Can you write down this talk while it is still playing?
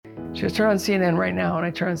She goes, turn on CNN right now. And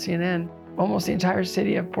I turn on CNN. Almost the entire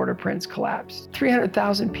city of Port-au-Prince collapsed.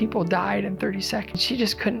 300,000 people died in 30 seconds. She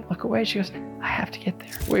just couldn't look away. She goes, I have to get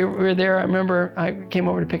there. We were there. I remember I came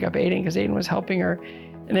over to pick up Aiden because Aiden was helping her.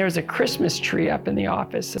 And there was a Christmas tree up in the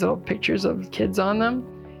office, little pictures of kids on them.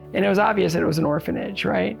 And it was obvious that it was an orphanage,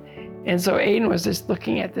 right? And so Aiden was just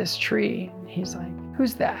looking at this tree. And he's like,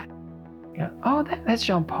 who's that? I go, oh, that's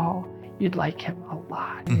Jean-Paul. You'd like him a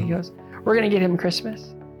lot. And he goes, we're going to get him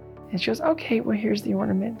Christmas. And she goes, okay, well, here's the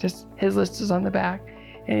ornament. Just his list is on the back.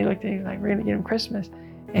 And he looked at me like, we're going to get him Christmas.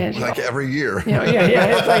 And like every year. You know,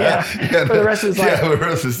 it's like, yeah, for the rest of his life. Yeah, for the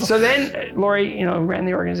rest of his life. So then Lori, ran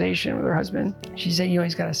the organization with her husband. She said,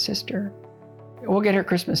 he's got a sister. We'll get her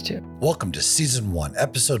Christmas too. Welcome to Season 1,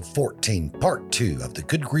 Episode 14, Part 2 of the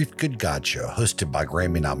Good Grief, Good God Show, hosted by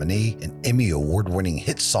Grammy nominee and Emmy Award-winning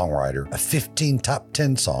hit songwriter of 15 top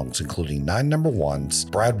 10 songs, including 9 number ones,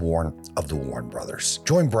 Brad Warren of the Warren Brothers.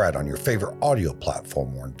 Join Brad on your favorite audio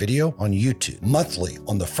platform or in video on YouTube, monthly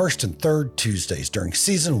on the first and third Tuesdays during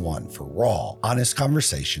Season 1 for raw, honest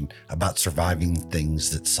conversation about surviving things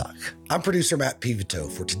that suck. I'm producer Matt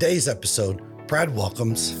Pt1. For today's episode, Brad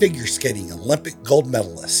welcomes figure skating Olympic gold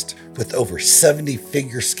medalist with over 70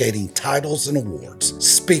 figure skating titles and awards,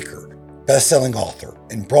 speaker, best-selling author,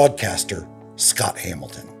 and broadcaster, Scott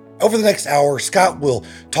Hamilton. Over the next hour, Scott will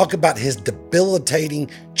talk about his debilitating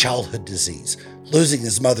childhood disease, losing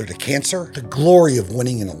his mother to cancer, the glory of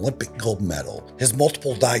winning an Olympic gold medal, his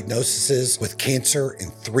multiple diagnoses with cancer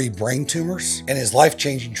and 3 brain tumors, and his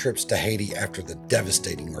life-changing trips to Haiti after the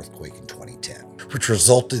devastating earthquake in 2010, which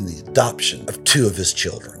resulted in the adoption of 2 of his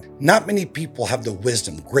children. Not many people have the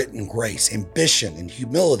wisdom, grit and grace, ambition and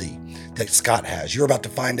humility that Scott has. You're about to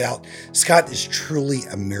find out Scott is truly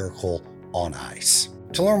a miracle on ice.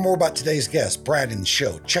 To learn more about today's guest, Brad, and the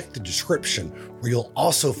show, check the description where you'll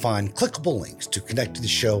also find clickable links to connect to the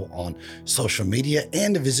show on social media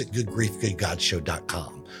and to visit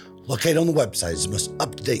goodgriefgoodgodshow.com. Located on the website is the most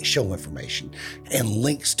up-to-date show information and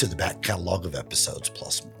links to the back catalog of episodes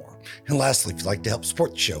plus more. And lastly, if you'd like to help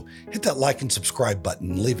support the show, hit that like and subscribe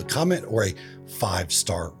button and leave a comment or a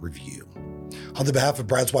 5-star review. On the behalf of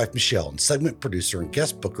Brad's wife, Michelle, and segment producer and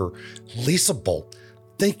guest booker, Lisa Bolt,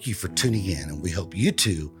 thank you for tuning in, and we hope you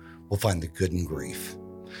too will find the good in grief.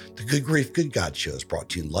 The Good Grief, Good God Show is brought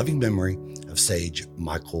to you in loving memory of Sage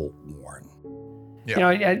Michael Warren. Yeah.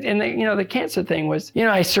 And the cancer thing was,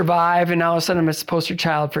 I survive, and now all of a sudden I'm a poster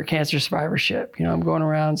child for cancer survivorship. I'm going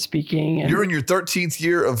around speaking. And you're in your 13th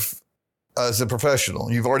year as a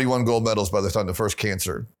professional. You've already won gold medals by the time the first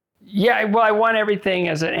cancer. Yeah, well, I won everything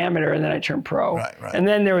as an amateur, and then I turned pro. Right. And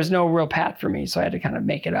then there was no real path for me, so I had to kind of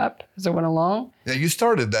make it up as I went along. Yeah, you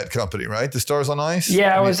started that company, right? The Stars on Ice?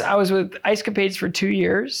 Yeah, I was with Ice Capades for 2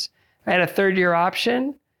 years. I had a 3rd-year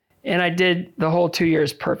option, and I did the whole 2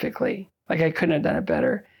 years perfectly. Like, I couldn't have done it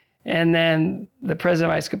better. And then the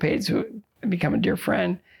president of Ice Capades, who had become a dear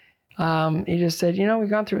friend, he just said, we've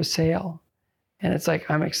gone through a sale. And it's like,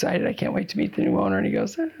 I'm excited. I can't wait to meet the new owner. And he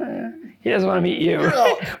goes, he doesn't want to meet you.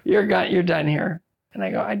 You're done here. And I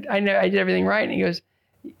go, I know I did everything right. And he goes,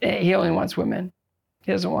 he only wants women.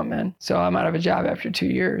 He doesn't want men. So I'm out of a job after 2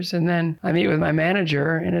 years. And then I meet with my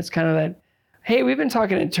manager, and it's kind of that, hey, we've been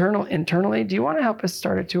talking internally. Do you want to help us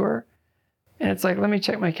start a tour? And it's like, let me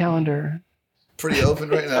check my calendar. Pretty open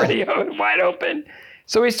right now. Pretty open, wide open.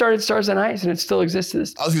 So we started Stars on Ice, and it still exists.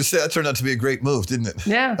 I was going to say, that turned out to be a great move, didn't it?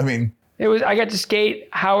 Yeah. I mean, I got to skate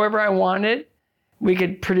however I wanted. We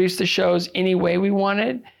could produce the shows any way we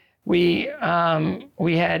wanted. We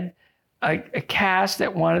had a cast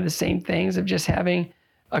that wanted the same things of just having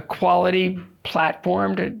a quality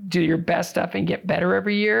platform to do your best stuff and get better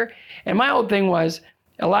every year. And my whole thing was,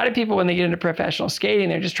 a lot of people, when they get into professional skating,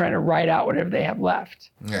 they're just trying to ride out whatever they have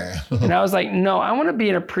left. Yeah. And I was like, no, I want to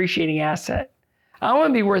be an appreciating asset. I want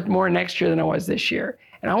to be worth more next year than I was this year.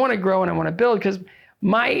 And I want to grow and I want to build, because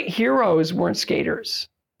my heroes weren't skaters.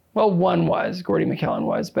 Well, one was, Gordy McKellen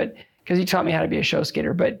was, but because he taught me how to be a show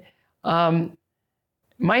skater. But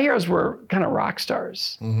my heroes were kind of rock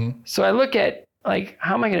stars. Mm-hmm. So I look at, like,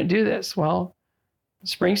 how am I going to do this? Well,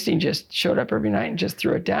 Springsteen just showed up every night and just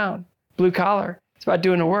threw it down. Blue collar. It's about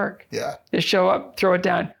doing the work. Yeah. Just show up, throw it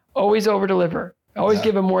down. Always over deliver. Always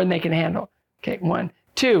give them more than they can handle. Okay, 1.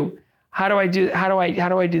 2, how do I do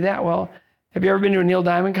that? Well, have you ever been to a Neil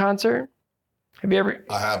Diamond concert? Have you ever?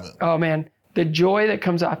 I haven't. Oh man, the joy that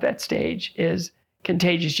comes off that stage is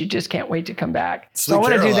contagious. You just can't wait to come back. So I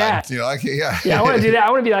want to do that. I want to do that.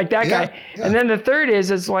 I want to be like that guy. Yeah. And then the third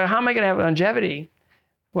is well, how am I going to have longevity?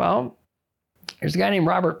 Well, there's a guy named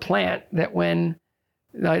Robert Plant that when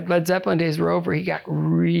Led Zeppelin days were over, he got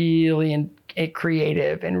really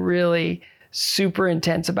creative and really super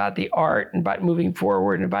intense about the art and about moving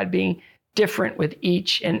forward and about being different with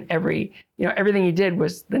each and every, everything he did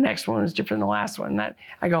was the next one was different than the last one. That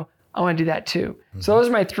I go, I want to do that too. So those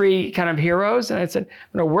are my three kind of heroes. And I said,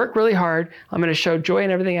 I'm going to work really hard. I'm going to show joy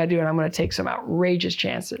in everything I do. And I'm going to take some outrageous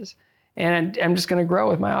chances. And I'm just going to grow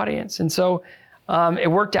with my audience. And so it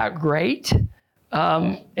worked out great.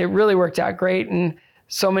 It really worked out great. And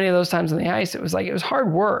so many of those times on the ice, it was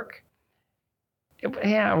hard work.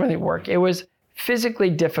 Not really work. It was physically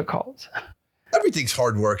difficult. Everything's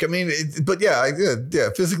hard work. I mean,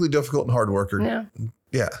 physically difficult and hard worker.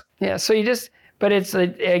 Yeah. So but it's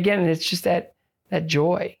again, it's just that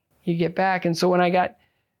joy you get back. And so when I got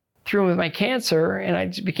through with my cancer and I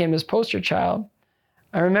became this poster child,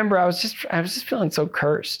 I remember I was just feeling so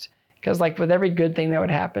cursed because like with every good thing that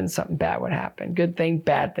would happen, something bad would happen. Good thing,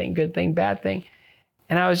 bad thing, good thing, bad thing.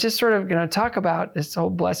 And I was just sort of going to talk about this whole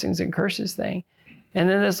blessings and curses thing. And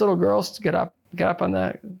then this little girl got up on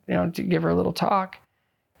the, to give her a little talk.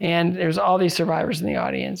 And there's all these survivors in the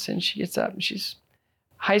audience. And she gets up and she's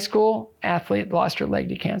high school athlete, lost her leg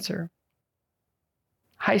to cancer.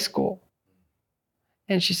 High school.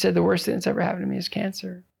 And she said, the worst thing that's ever happened to me is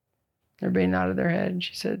cancer. Everybody nodded their head. And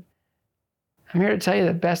she said, I'm here to tell you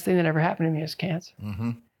the best thing that ever happened to me is cancer.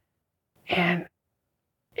 Mm-hmm. And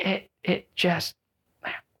it just,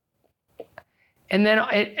 and then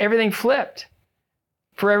everything flipped.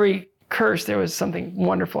 For every curse, there was something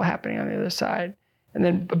wonderful happening on the other side. And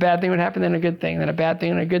then a bad thing would happen, then a good thing, then a bad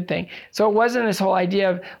thing and a good thing. So it wasn't this whole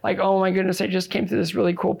idea of like, oh my goodness, I just came through this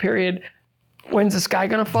really cool period. When's the sky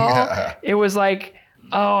gonna fall? Yeah. It was like,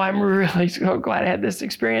 oh, I'm really so glad I had this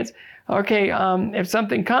experience. Okay, if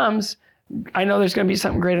something comes, I know there's gonna be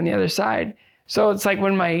something great on the other side. So it's like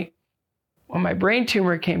when my brain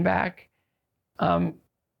tumor came back, for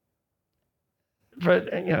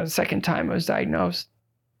the second time I was diagnosed,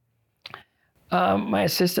 my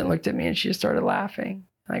assistant looked at me and she just started laughing.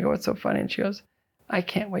 And I go, what's so funny? And she goes, I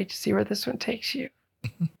can't wait to see where this one takes you.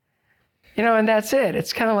 And that's it.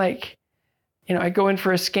 It's kind of like, I go in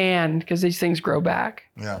for a scan because these things grow back.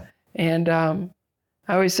 Yeah. And I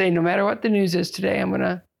always say, no matter what the news is today, I'm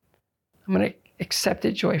gonna accept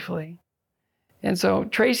it joyfully. And so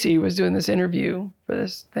Tracy was doing this interview for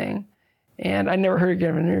this thing, and I never heard her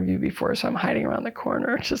give an interview before, so I'm hiding around the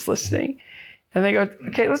corner just listening. And they go,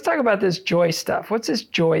 okay, let's talk about this joy stuff. What's this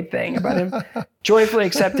joy thing about him joyfully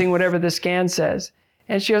accepting whatever the scan says?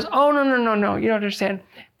 And she goes, oh, no. You don't understand.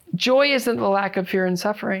 Joy isn't the lack of fear and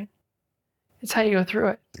suffering. It's how you go through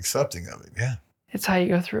it. Accepting of it, yeah. It's how you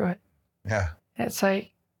go through it. Yeah. And it's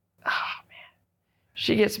like, oh, man,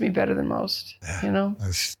 she gets me better than most,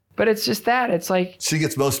 But it's just that. It's like. She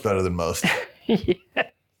gets most better than most.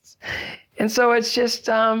 Yes. And so it's just,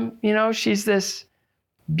 she's this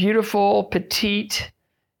beautiful, petite,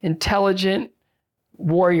 intelligent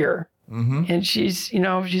warrior. Mm-hmm. And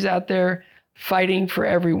she's out there fighting for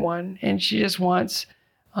everyone. And she just wants,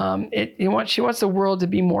 she wants the world to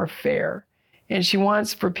be more fair. And she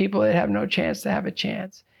wants for people that have no chance to have a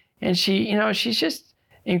chance. And she's just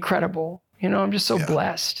incredible. I'm just so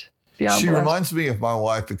blessed. She reminds me of my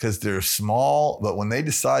wife because they're small, but when they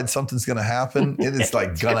decide something's going to happen, it is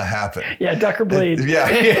like going to happen. Yeah, duck or bleed. Yeah.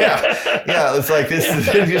 It's like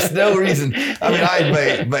there's just no reason. I mean,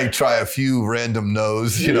 I may try a few random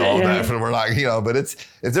no's, that we're not, but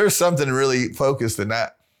if there's something really focused in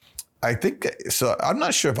that, I think so. I'm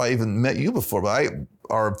not sure if I even met you before, but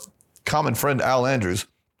our common friend Al Andrews.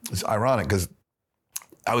 It's ironic because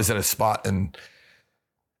I was at a spot in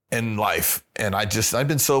life. And I've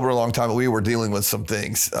been sober a long time, but we were dealing with some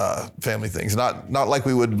things, family things, not like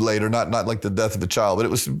we would later, not like the death of a child, but it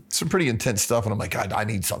was some pretty intense stuff. And I'm like, God, I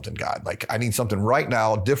need something, God. Like, I need something right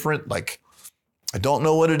now, different. Like, I don't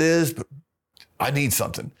know what it is, but I need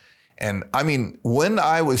something. And I mean, when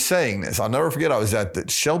I was saying this, I'll never forget, I was at the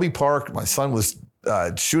Shelby Park. My son was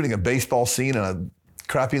shooting a baseball scene in a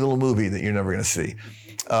crappy little movie that you're never going to see.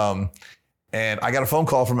 And I got a phone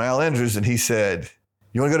call from Al Andrews and he said,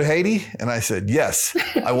 you want to go to Haiti? And I said, yes,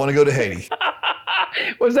 I want to go to Haiti.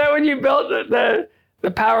 Was that when you built the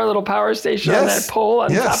little power station on that pole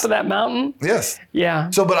on top of that mountain? Yes. Yeah.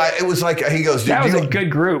 So, but it was like, he goes, that was a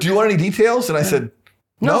good group. Do you want any details? And I said,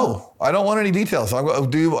 no, I don't want any details. I'm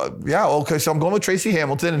going okay. So I'm going with Tracy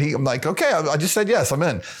Hamilton. And I'm like, okay, I just said, yes, I'm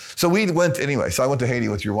in. So we went anyway. So I went to Haiti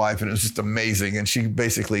with your wife and it was just amazing. And she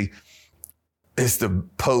basically is the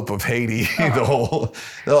Pope of Haiti, the whole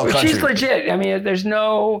country. She's legit. I mean, there's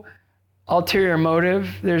no ulterior motive.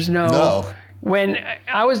 There's no. When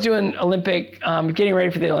I was doing getting ready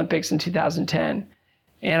for the Olympics in 2010,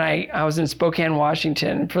 and I was in Spokane,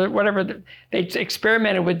 Washington, for whatever, they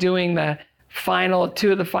experimented with doing the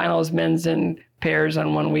two of the finals, men's in pairs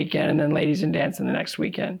on one weekend, and then ladies in dance in the next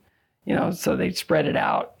weekend. So they spread it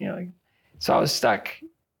out. So I was stuck.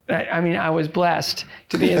 I was blessed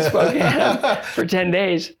to be in Spokane for 10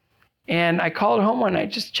 days. And I called home one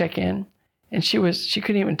night just to check in, and she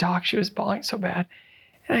couldn't even talk. She was bawling so bad.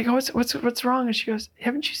 And I go, what's wrong? And she goes,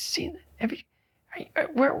 haven't you seen it?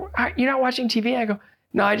 You're not watching TV? I go,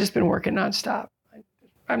 no, I just been working nonstop.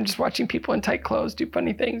 I'm just watching people in tight clothes do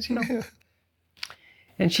funny things,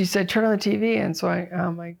 And she said, turn on the TV. And so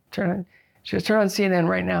I turned on. She goes, turn on CNN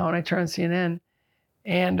right now. And I turned on CNN,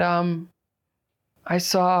 and I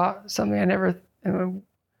saw something I never.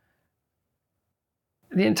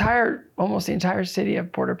 Almost the entire city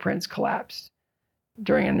of Port-au-Prince collapsed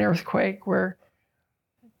during an earthquake where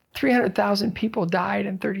 300,000 people died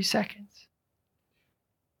in 30 seconds.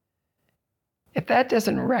 If that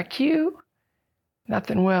doesn't wreck you,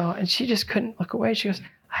 nothing will. And she just couldn't look away. She goes,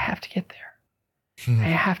 I have to get there. I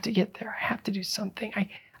have to get there. I have to do something.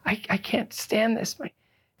 I can't stand this.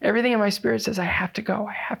 Everything in my spirit says, I have to go.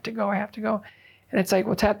 I have to go. I have to go. And it's like,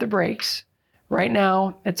 well, tap the brakes. Right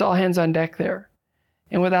now, it's all hands on deck there.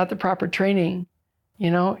 And without the proper training,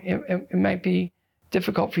 it might be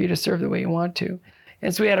difficult for you to serve the way you want to.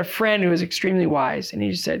 And so we had a friend who was extremely wise, and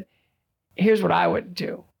he just said, here's what I would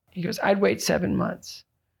do. He goes, I'd wait 7 months.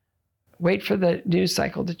 Wait for the news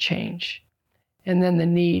cycle to change, and then the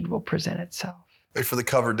need will present itself. Wait for the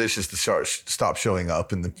cover dishes to stop showing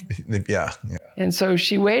up yeah. And so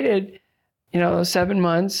she waited, 7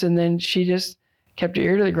 months, and then she just kept her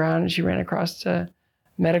ear to the ground, and she ran across a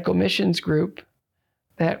medical missions group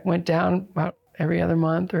that went down about every other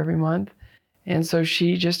month or every month. And so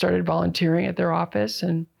she just started volunteering at their office,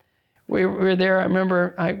 and we were there. I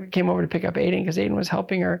remember I came over to pick up Aiden because Aiden was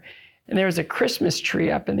helping her, and there was a Christmas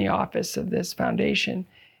tree up in the office of this foundation,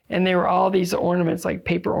 and there were all these ornaments, like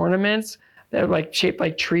paper ornaments that were like shaped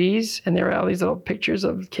like trees, and there were all these little pictures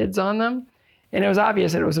of kids on them, and it was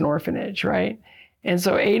obvious that it was an orphanage, right? And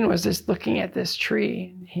so Aiden was just looking at this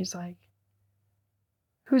tree, and he's like,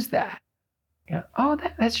 who's that?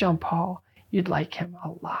 That's Jean-Paul. You'd like him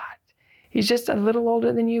a lot. He's just a little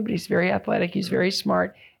older than you, but he's very athletic. He's very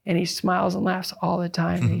smart, and he smiles and laughs all the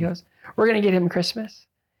time. And he goes, we're going to get him Christmas.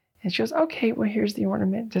 And she goes, okay, well, here's the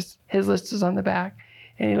ornament. Just his list is on the back.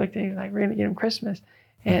 And he looked at me like, we're going to get him Christmas.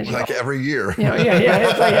 And like every year. Yeah.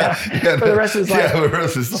 It's like, for the rest of his life. For the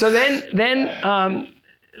rest of his life. So then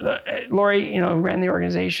Lori, ran the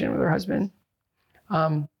organization with her husband.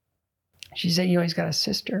 She said, he's got a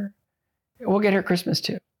sister. We'll get her Christmas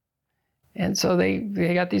too. And so they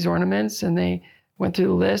got these ornaments, and they went through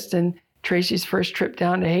the list, and Tracy's first trip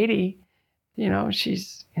down to Haiti,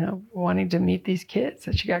 she's, wanting to meet these kids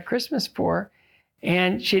that she got Christmas for.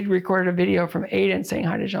 And she'd recorded a video from Aiden saying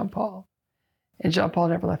hi to Jean-Paul. And Jean-Paul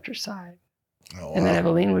never left her side. Oh, wow. And then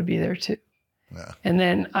Eveline would be there too. Yeah. And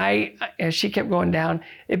then as she kept going down,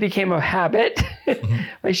 it became a habit.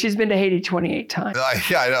 Like she's been to Haiti 28 times.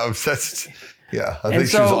 Yeah, I know. I think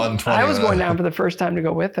she was on 20. I was going down for the first time to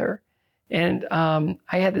go with her. And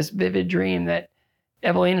I had this vivid dream that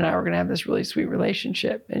Eveline and I were going to have this really sweet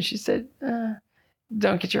relationship. And she said,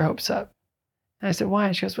 don't get your hopes up. And I said, why?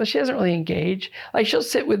 And she goes, well, she doesn't really engage. Like she'll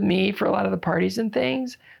sit with me for a lot of the parties and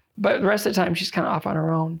things, but the rest of the time she's kind of off on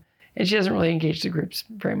her own. And she doesn't really engage the groups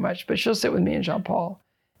very much, but she'll sit with me and Jean-Paul.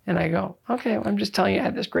 And I go, okay, well, I'm just telling you, I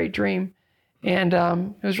had this great dream. And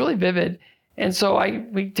it was really vivid. And so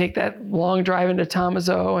we take that long drive into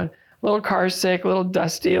Tomazo, and a little car sick, a little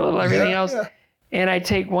dusty, a little everything else. Yeah. And I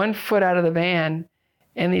take one foot out of the van,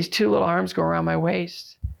 and these two little arms go around my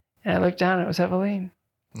waist. And I look down, and it was Eveline.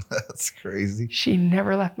 That's crazy. She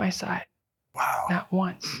never left my side. Wow. Not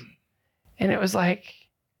once. And it was like,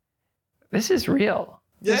 this is real.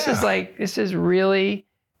 Yeah. This is really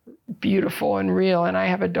beautiful and real. And I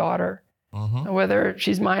have a daughter. Whether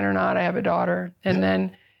she's mine or not, I have a daughter. And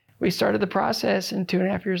then we started the process, and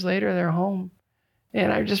 2.5 years later, they're home.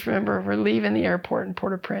 And I just remember we're leaving the airport in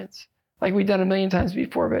Port-au-Prince, like we'd done a million times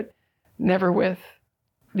before, but never with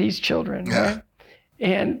these children. Yeah. Right?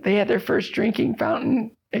 And they had their first drinking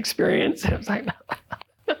fountain experience. It was like,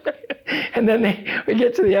 and then we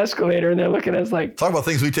get to the escalator, and they're looking at us like, talk about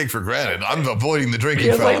things we take for granted. I'm avoiding the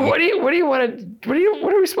drinking fountain. Like,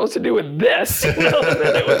 what are we supposed to do with this? And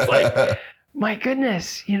then it was like, my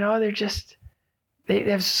goodness, they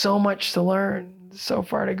have so much to learn, so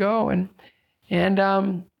far to go. And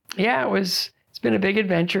it's been a big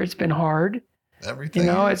adventure. It's been hard. Everything.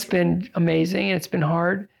 It's been amazing. It's been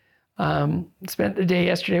hard. Spent the day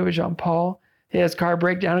yesterday with Jean-Paul. He has car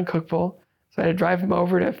breakdown in Cookville. So I had to drive him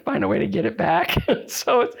over to find a way to get it back.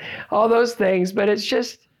 So it's all those things, but it's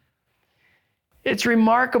it's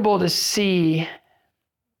remarkable to see,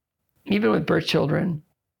 even with birth children,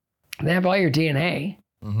 they have all your DNA,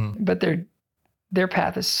 but their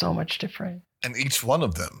path is so much different. And each one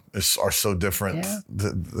of them are so different.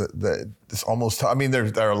 Yeah. It's almost, I mean,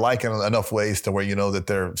 they're alike in enough ways to where you know that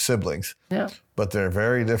they're siblings. Yeah. But they're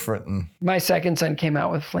very different. My second son came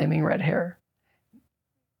out with flaming red hair.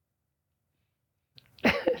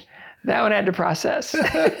 That one I had to process.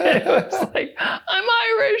 It was like, I'm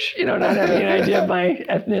Irish, not having an idea of my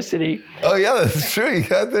ethnicity. Oh yeah, that's true. You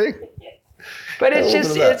got to think. But it's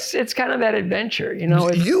just, it's kind of that adventure,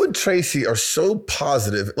 You and Tracy are so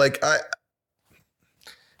positive. Like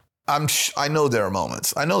I know there are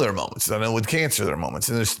moments. I know with cancer there are moments,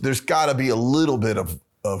 and there's got to be a little bit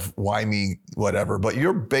of why me, whatever. But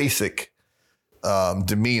your basic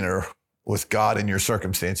demeanor with God in your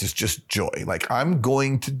circumstances, just joy. Like I'm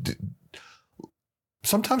going to do.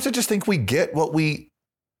 Sometimes I just think we get what we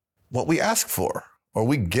ask for, or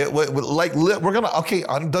we get what we're gonna. Okay,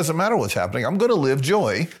 it doesn't matter what's happening. I'm gonna live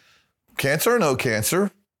joy, cancer or no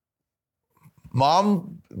cancer,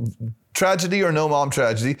 mom tragedy or no mom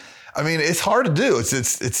tragedy. I mean, it's hard to do.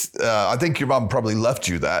 It's. I think your mom probably left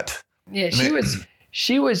you that. Yeah,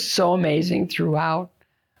 she was so amazing throughout.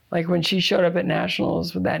 Like when she showed up at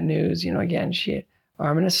nationals with that news, again, she had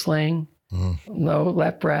arm in a sling, low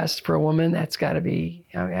left breast. For a woman, that's got to be,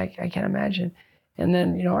 I can't imagine. And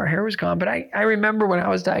then, her hair was gone. But I remember when I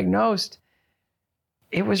was diagnosed,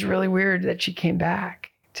 it was really weird that she came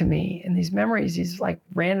back to me. And these memories, these like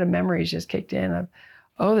random memories just kicked in of,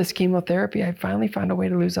 this chemotherapy. I finally found a way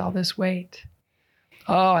to lose all this weight.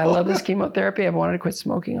 Oh, I love this chemotherapy. I've wanted to quit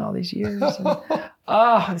smoking all these years.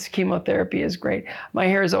 And, this chemotherapy is great. My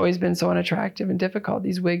hair has always been so unattractive and difficult.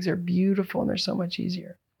 These wigs are beautiful and they're so much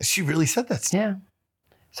easier. She really said that. Yeah.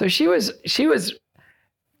 So she was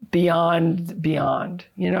beyond, God,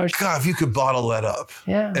 if you could bottle that up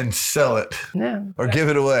and sell it or give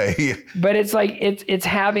it away. But it's like, it's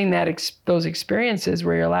having those experiences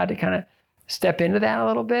where you're allowed to kind of step into that a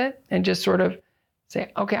little bit and just sort of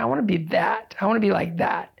say, okay, I want to be that. I want to be like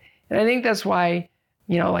that. And I think that's why,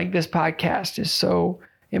 like this podcast is so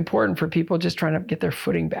important for people just trying to get their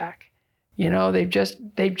footing back. They've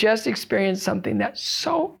just experienced something that's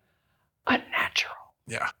so unnatural.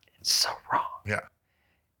 Yeah. It's so wrong. Yeah.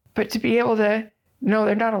 But to be able to know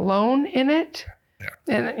they're not alone in it.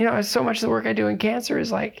 Yeah. And so much of the work I do in cancer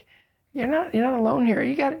is like, you're not alone here.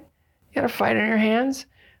 You got a fight on your hands.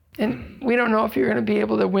 And we don't know if you're going to be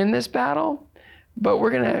able to win this battle, but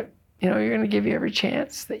we're going to, you're going to give you every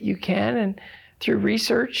chance that you can. And through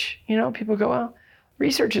research, people go, well,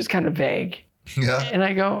 research is kind of vague. Yeah. And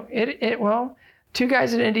I go, well, 2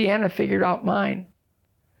 guys in Indiana figured out mine.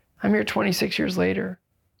 I'm here 26 years later.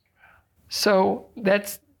 So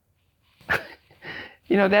that's,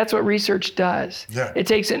 that's what research does. Yeah. It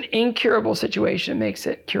takes an incurable situation and makes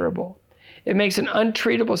it curable. It makes an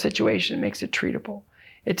untreatable situation and makes it treatable.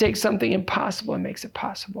 It takes something impossible and makes it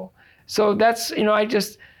possible. So that's,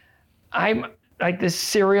 I'm like this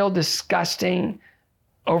serial, disgusting,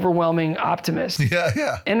 overwhelming optimist.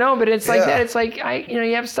 Yeah. And no, but it's like that. It's like,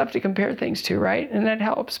 you have stuff to compare things to, right? And that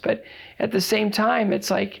helps. But at the same time,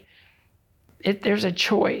 it's like, there's a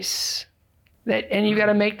choice and you got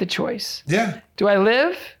to make the choice. Yeah. Do I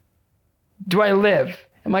live?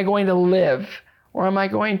 Am I going to live? Or am I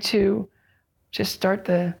going to just start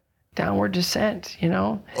the downward descent,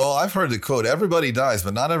 Well, I've heard the quote, everybody dies,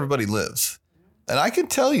 but not everybody lives. And I can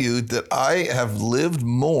tell you that I have lived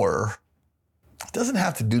more. It doesn't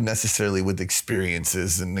have to do necessarily with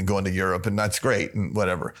experiences and going to Europe, and that's great and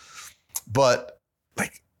whatever. But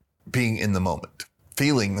like being in the moment,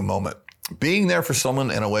 feeling the moment, being there for someone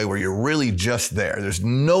in a way where you're really just there. There's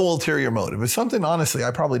no ulterior motive. It's something, honestly,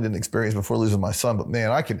 I probably didn't experience before losing my son, but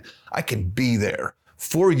man, I can be there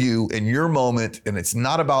for you in your moment, and it's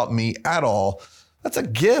not about me at all. That's a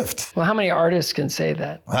gift. Well, how many artists can say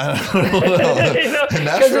that? I don't know.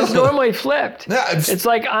 Because it's normally flipped. Yeah, it's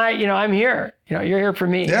like I'm here. You're here for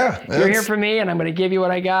me. Yeah, you're here for me, and I'm going to give you what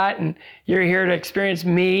I got, and you're here to experience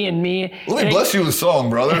me and me. Let me bless you with a song,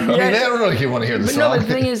 brother. I mean, I don't really want to hear the song. No,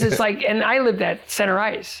 the thing is, it's like, and I lived at center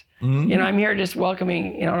ice. Mm-hmm. I'm here just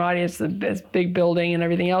welcoming, an audience, this big building and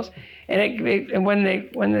everything else, and when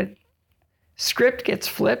the script gets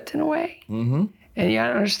flipped in a way, and you got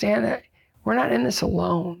to understand that we're not in this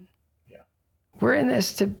alone. Yeah. We're in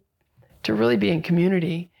this to really be in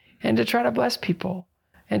community and to try to bless people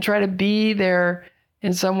and try to be there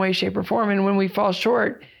in some way, shape, or form. And when we fall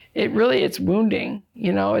short, it's wounding.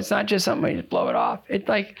 It's not just something where you just blow it off. It's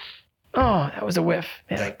like, oh, that was a whiff.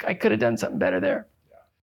 Man, I could have done something better there.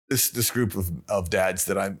 this group of dads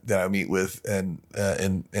that I meet with and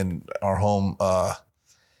in our home,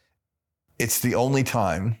 it's the only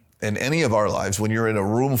time in any of our lives when you're in a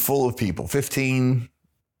room full of people, 15,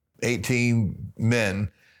 18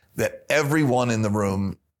 men, that everyone in the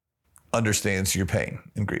room understands your pain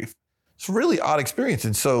and grief. It's a really odd experience.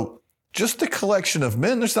 And so just the collection of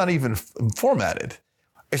men, there's not even formatted.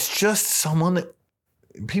 It's just someone that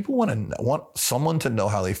people want someone to know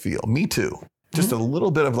how they feel. Me too. Just a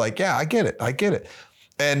little bit of like, yeah, I get it.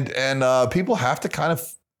 And people have to kind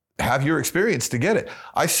of have your experience to get it.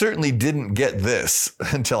 I certainly didn't get this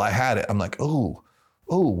until I had it. I'm like, oh,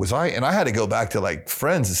 was I? And I had to go back to like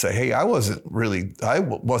friends and say, hey, I wasn't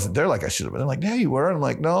there like I should have been. They're like, yeah, you were. And I'm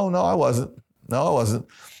like, no, I wasn't.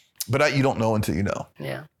 But you don't know until you know.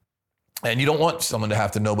 Yeah. And you don't want someone to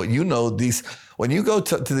have to know, but you know these, when you go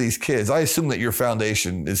to these kids, I assume that your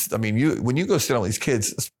foundation is, when you go sit on these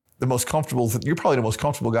kids, it's the most comfortable, you're probably the most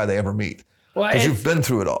comfortable guy they ever meet. Because you've been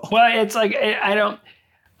through it all. Well, it's like,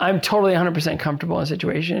 I'm totally 100% comfortable in a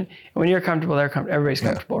situation. And when you're comfortable, everybody's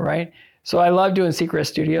comfortable, right? So I love doing Seacrest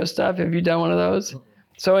Studio stuff. Have you done one of those?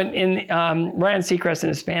 So Ryan Seacrest and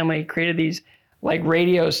his family created these like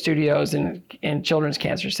radio studios in children's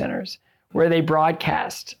cancer centers where they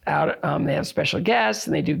broadcast out. They have special guests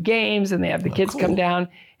and they do games and they have the kids come down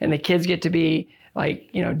and the kids get to be like,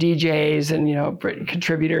 DJs and,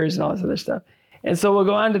 contributors and all this other stuff. And so we'll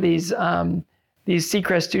go on to these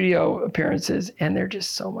Seacrest Studio appearances and they're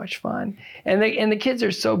just so much fun. And the kids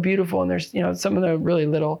are so beautiful and there's, some of them are really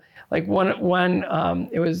little. Like one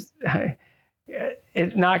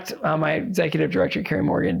it knocked my executive director, Carrie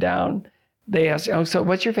Morgan, down. They asked, so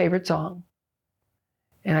what's your favorite song?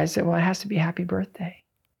 And I said, well, it has to be Happy Birthday.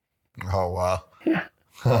 Oh, wow. Yeah.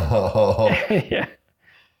 Oh. Yeah.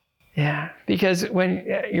 Yeah. Because when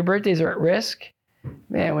your birthdays are at risk,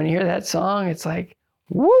 man, when you hear that song, it's like,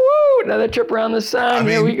 woo, another trip around the sun.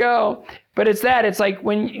 Here we go. But it's like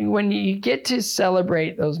when you get to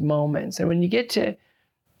celebrate those moments and when you get to,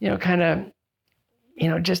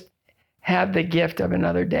 just have the gift of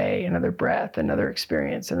another day, another breath, another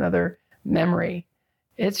experience, another memory.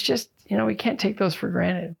 It's just, we can't take those for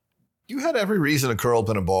granted. You had every reason to curl up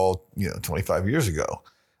in a ball, 25 years ago.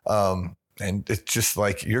 And it's just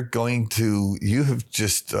like you have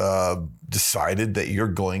just decided that you're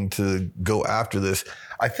going to go after this.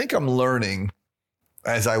 I think I'm learning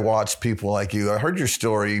as I watch people like you. I heard your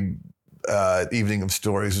story, Evening of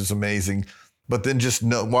Stories was amazing. But then just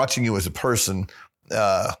watching you as a person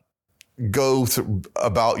go through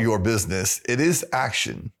about your business, it is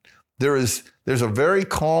action. There's a very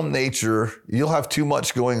calm nature. You'll have too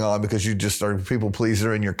much going on because you just are a people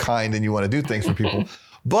pleaser and you're kind and you want to do things for people.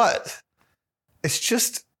 But it's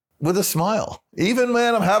just with a smile. Even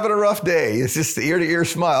when I'm having a rough day, it's just the ear-to-ear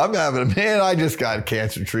smile. I just got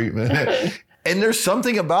cancer treatment. And there's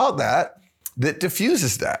something about that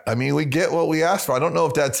diffuses that. We get what we ask for. I don't know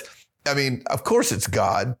if that's, of course it's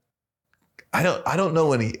God. I don't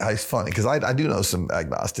know any, it's funny because I do know some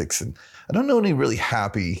agnostics and I don't know any really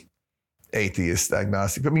happy atheist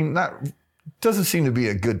agnostic. That doesn't seem to be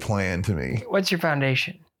a good plan to me. What's your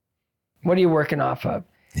foundation? What are you working off of?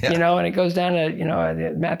 Yeah. And it goes down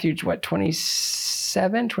to, Matthew,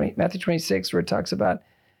 27, Matthew 26, where it talks about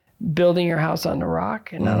building your house on the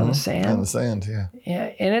rock and not on the sand. On the sand, yeah.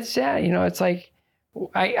 Yeah, and it's sad, it's like,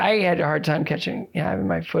 I had a hard time having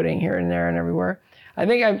my footing here and there and everywhere. I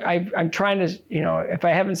think I'm trying to, if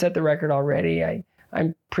I haven't set the record already,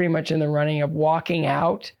 I'm pretty much in the running of walking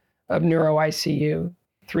out of neuro ICU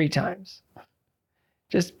 3 times.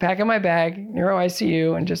 Just packing my bag, neuro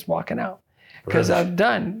ICU, and just walking out. Because I've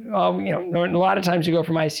done, a lot of times you go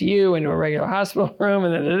from ICU into a regular hospital room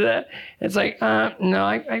and then it's like, no,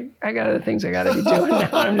 I got other things I got to be doing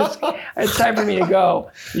now. It's time for me to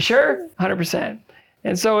go. You sure? 100%.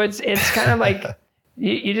 And so it's kind of like,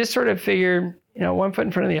 you just sort of figure, one foot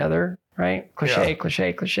in front of the other, right? Cliche.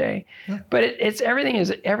 Yeah. But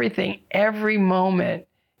everything. Every moment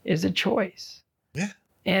is a choice. Yeah.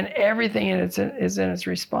 And everything is in its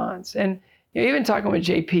response. And even talking with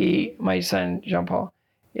JP, my son, Jean-Paul,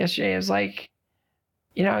 yesterday, is like,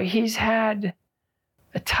 he's had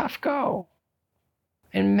a tough go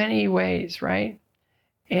in many ways, right?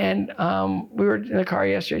 And we were in the car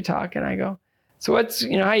yesterday talking. I go, so what's,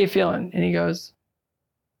 how you feeling? And he goes,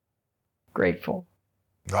 grateful.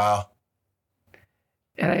 Wow.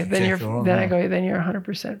 And then I go, then you're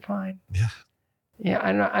 100% fine. Yeah. Yeah,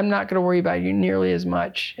 I'm not going to worry about you nearly as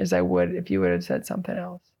much as I would if you would have said something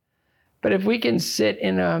else. But if we can sit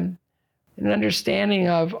in an understanding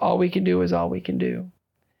of all we can do is all we can do,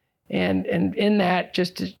 and in that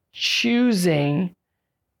just choosing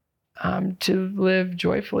to live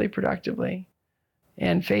joyfully, productively,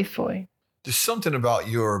 and faithfully. There's something about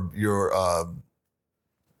your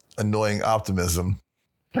annoying optimism.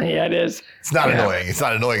 Yeah, it is. It's not annoying. It's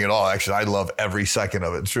not annoying at all. Actually, I love every second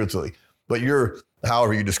of it, truthfully. But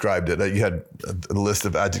however you described it, you had a list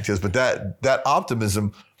of adjectives, but that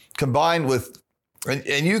optimism combined with,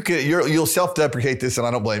 and you'll self-deprecate this, and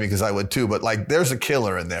I don't blame you because I would too, but like there's a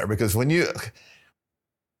killer in there because when you,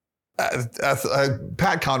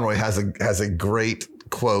 Pat Conroy has a great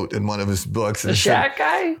quote in one of his books. The Shaq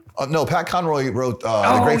guy? No, Pat Conroy wrote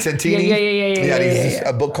The Great Santini. Yeah.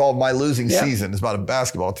 A book called My Losing Season. It's about a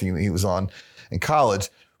basketball team that he was on in college.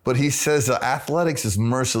 But he says athletics is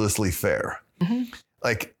mercilessly fair. Mm-hmm.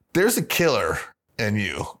 Like there's a killer in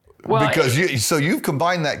you. Well, because you've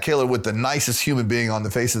combined that killer with the nicest human being on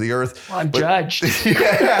the face of the earth. Well, I'm judged.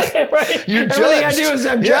 Yeah, right. You're Everything judged. I do is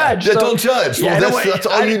I'm judged. So, don't judge. Yeah, well, that's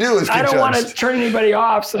all you do is get I don't judged. want to turn anybody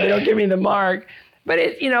off so they don't give me the mark. But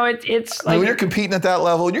it's like when you're competing at that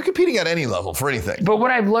level, you're competing at any level for anything. But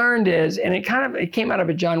what I've learned is, and it came out of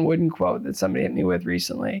a John Wooden quote that somebody hit me with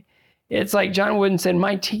recently. It's like John Wooden said,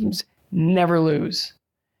 my teams never lose.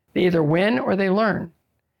 They either win or they learn.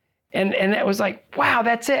 And it was like, wow,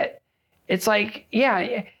 that's it. It's like,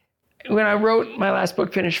 yeah, when I wrote my last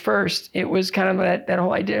book, Finish First, it was kind of that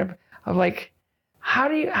whole idea of like, how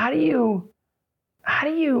do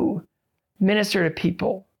you minister to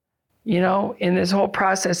people, in this whole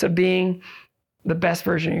process of being the best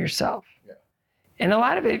version of yourself? Yeah. And a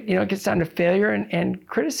lot of it, gets down to failure and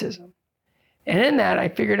criticism. And in that, I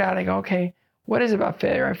figured out, I go, okay, what is it about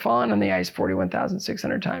failure? I've fallen on the ice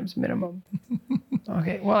 41,600 times minimum.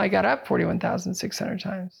 Okay, well, I got up 41,600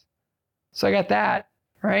 times. So I got that,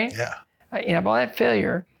 right? Yeah. I have all that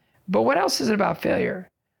failure. But what else is it about failure?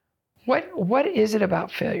 What is it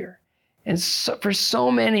about failure? And so, for so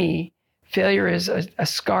many, failure is a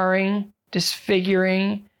scarring,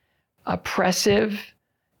 disfiguring, oppressive,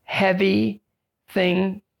 heavy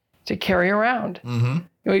thing to carry around. Mm-hmm.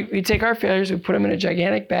 We take our failures, we put them in a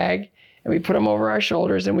gigantic bag, and we put them over our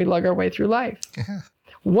shoulders, and we lug our way through life. Yeah.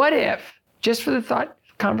 What if, just for the thought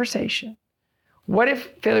conversation, what if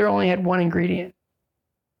failure only had one ingredient?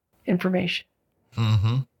 Information.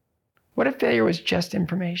 Mm-hmm. What if failure was just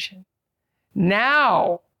information?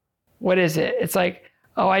 Now, what is it? It's like,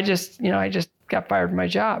 oh, I just got fired from my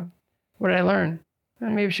job. What did I learn?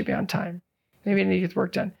 Well, maybe I should be on time. Maybe I need to get the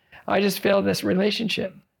work done. Oh, I just failed this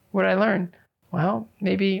relationship. What did I learn? Well,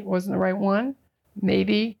 maybe it wasn't the right one.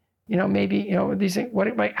 Maybe these things.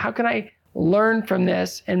 How can I learn from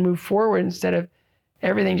this and move forward instead of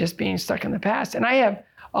everything just being stuck in the past? And I have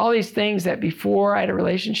all these things that before I had a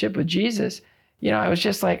relationship with Jesus, I was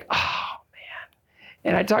just like, oh man.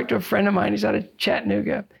 And I talked to a friend of mine. He's out of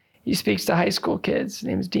Chattanooga. He speaks to high school kids. His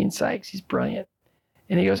name is Dean Sykes. He's brilliant.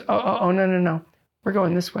 And he goes, oh, no. We're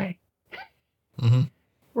going this way. Mm-hmm.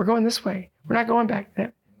 We're going this way. We're not going back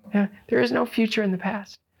there. There is no future in the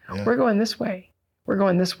past. Yeah. We're going this way. We're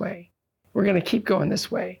going this way. We're going to keep going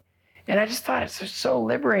this way. And I just thought it's so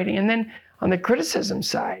liberating. And then on the criticism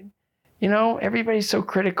side, everybody's so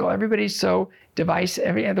critical. Everybody's so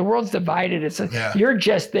divisive. The world's divided. It's you're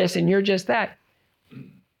just this and you're just that.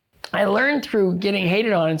 I learned through getting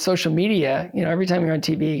hated on in social media. Every time you're on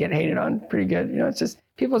TV, you get hated on pretty good. It's just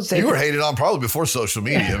people say you were hated on probably before social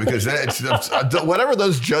media because whatever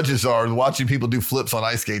those judges are watching people do flips on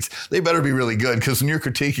ice skates, they better be really good because when you're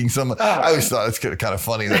critiquing someone, I always thought it's kind of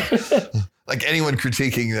funny that like anyone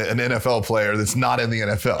critiquing an NFL player that's not in the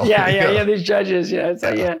NFL. Yeah. These judges, it's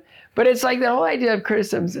like, but it's like the whole idea of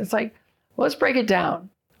criticism. It's like, let's break it down.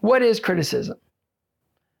 What is criticism?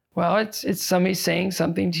 Well, it's somebody saying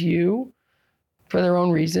something to you for their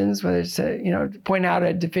own reasons, whether it's point out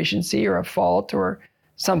a deficiency or a fault or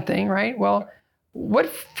something, right? Well, what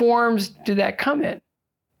forms do that come in?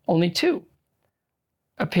 Only two: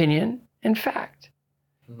 opinion and fact.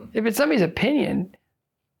 Mm-hmm. If it's somebody's opinion,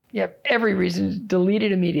 you have every reason to delete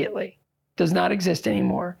it immediately. It does not exist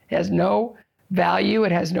anymore. It has no value.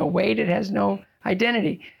 It has no weight. It has no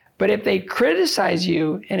identity. But if they criticize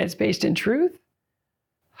you and it's based in truth,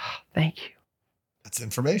 thank you. That's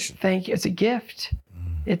information. Thank you. It's a gift.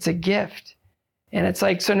 It's a gift. And it's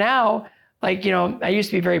like, so now, like, I used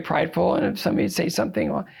to be very prideful. And if somebody would say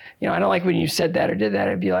something, well, I don't like when you said that or did that,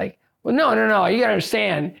 I'd be like, well, no, you got to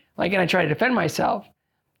understand. Like, and I try to defend myself.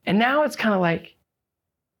 And now it's kind of like,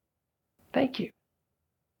 thank you.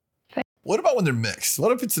 What about when they're mixed?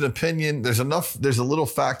 What if it's an opinion? There's a little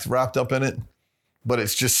fact wrapped up in it, but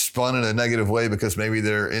it's just spun in a negative way because maybe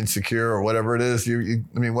they're insecure or whatever it is.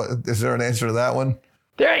 What is there an answer to that one?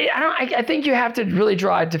 I think you have to really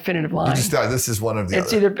draw a definitive line. This is one of the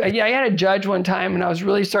It's other. I had a judge one time and I was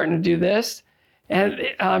really starting to do this.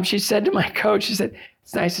 And she said to my coach, she said,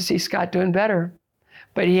 it's nice to see Scott doing better,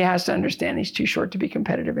 but he has to understand he's too short to be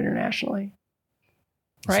competitive internationally.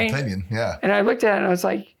 Right? Opinion, yeah. And I looked at it and I was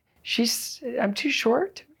like, I'm too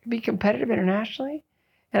short to be competitive internationally?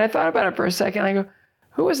 And I thought about it for a second. I go,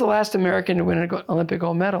 who was the last American to win an Olympic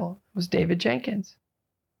gold medal? It was David Jenkins,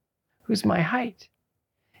 who's my height.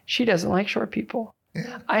 She doesn't like short people.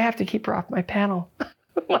 Yeah. I have to keep her off my panel.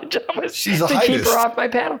 My job is She's to a keep heightist. her off my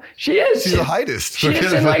panel. She is. She's a heightist. She just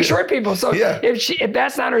doesn't like short people. So Yeah. if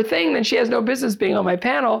that's not her thing, then she has no business being on my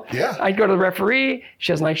panel. Yeah. I'd go to the referee.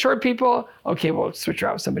 She doesn't like short people. Okay, we'll switch her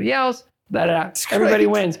out with somebody else. Everybody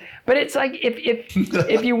wins. But it's like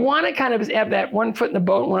if you want to kind of have that one foot in the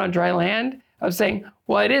boat and one on dry land, I was saying,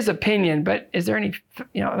 well, it is opinion, but is there any,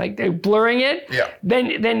 like they're blurring it? Yeah. Then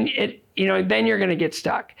you're going to get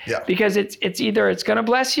stuck. Yeah. Because it's either it's going to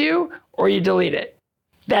bless you or you delete it.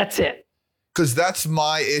 That's it. Because that's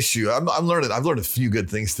my issue. I'm learning. I've learned a few good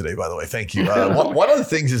things today, by the way. Thank you. One of the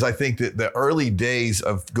things is I think that the early days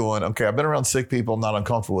of going, okay, I've been around sick people. I'm not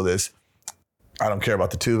uncomfortable with this. I don't care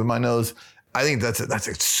about the tube in my nose. I think that's a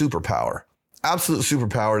superpower, absolute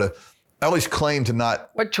superpower. I always claim to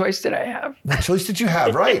not. What choice did I have? What choice did you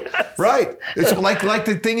have? Right, right. It's like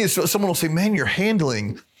the thing is, someone will say, "Man, you're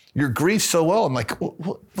handling your grief so well." I'm like,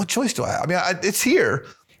 what choice do I have? I mean, it's here.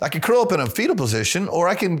 I can curl up in a fetal position, or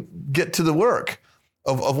I can get to the work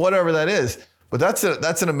of whatever that is. But that's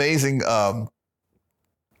an amazing. I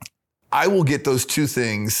will get those two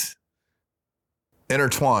things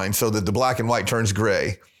intertwined so that the black and white turns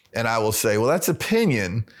gray, and I will say, well, that's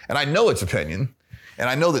opinion, and I know it's opinion, and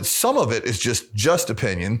I know that some of it is just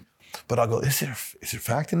opinion. But I'll go, is there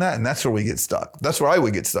fact in that? And that's where we get stuck. That's where I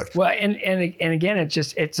would get stuck. Well, and again,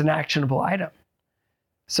 it's an actionable item.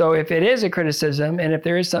 So if it is a criticism and if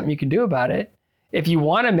there is something you can do about it, if you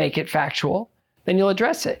want to make it factual, then you'll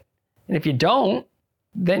address it. And if you don't,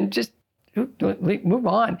 then just move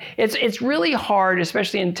on. It's really hard,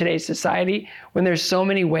 especially in today's society, when there's so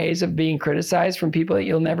many ways of being criticized from people that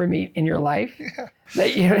you'll never meet in your life,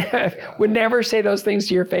 that you would never say those things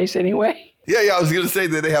to your face anyway. Yeah. I was going to say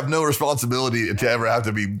that they have no responsibility to ever have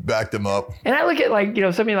to back them up. And I look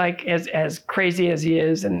at somebody like as crazy as he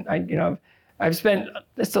is, and I've spent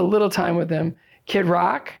just a little time with him, Kid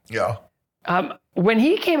Rock. Yeah. When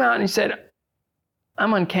he came out and he said,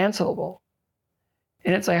 I'm uncancelable.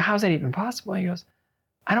 And it's like, how's that even possible? He goes,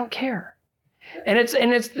 I don't care. And that's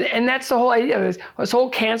the whole idea of this whole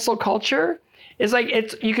cancel culture. It's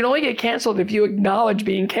like you can only get canceled if you acknowledge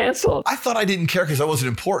being canceled. I thought I didn't care because I wasn't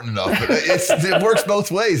important enough, but it works both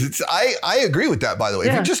ways. I agree with that, by the way.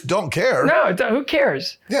 Yeah. If you just don't care. No, who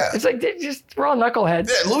cares? Yeah. It's like we're all knuckleheads.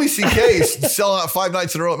 Yeah, Louis C.K. is selling out 5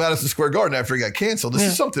 nights in a row at Madison Square Garden after he got canceled. This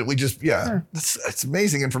is something we just, that's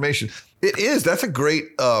amazing information. It is. That's a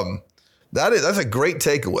great, that's a great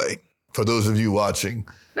takeaway for those of you watching.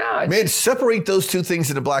 No, Man, separate those two things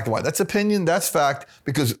into black and white. That's opinion, that's fact,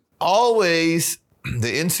 because always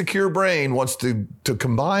the insecure brain wants to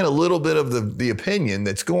combine a little bit of the opinion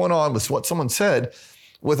that's going on with what someone said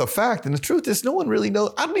with a fact. And the truth is, no one really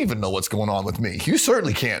knows. I don't even know what's going on with me. You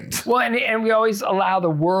certainly can't. Well, and we always allow the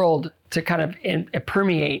world to kind of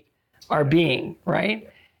permeate our being, right?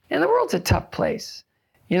 And the world's a tough place.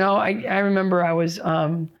 I remember I was,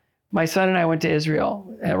 my son and I went to Israel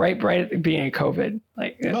right at the beginning of COVID.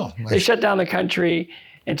 Nice. They shut down the country,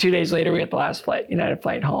 and 2 days later we had the last United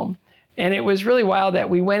flight home. And it was really wild that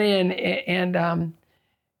we went in and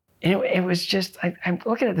it was just, I'm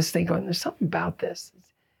looking at this thing going, there's something about this.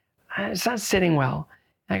 It's not sitting well.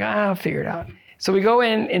 I go, I'll figure it out. So we go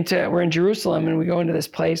we're in Jerusalem, and we go into this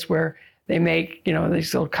place where they make,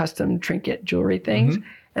 these little custom trinket jewelry things. Mm-hmm.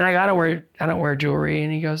 And I don't wear jewelry.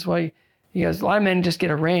 And he goes, a lot of men just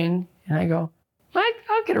get a ring. And I go,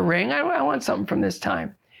 I'll get a ring. I want something from this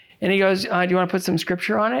time. And he goes, do you want to put some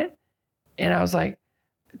scripture on it? And I was like,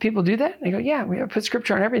 people do that? And they go, yeah, we put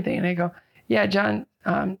scripture on everything. And they go, yeah, John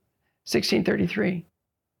 16:33.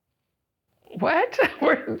 What?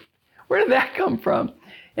 Where did that come from?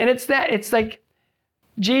 And it's like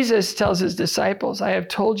Jesus tells his disciples, I have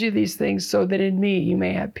told you these things so that in me you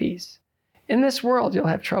may have peace. In this world you'll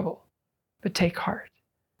have trouble, but take heart.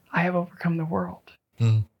 I have overcome the world.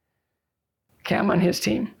 Mm. Okay, I'm on his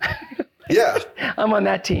team. Yeah. I'm on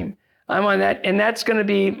that team. I'm on that. And that's going to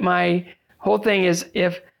be my whole thing is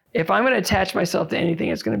if I'm going to attach myself to anything,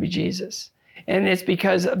 it's going to be Jesus. And it's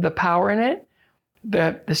because of the power in it,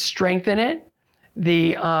 the strength in it,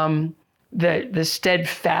 the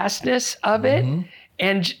steadfastness of it,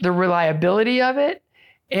 and the reliability of it.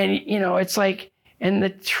 And, it's like, and the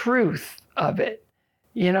truth of it.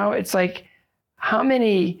 You know, it's like how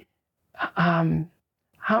many in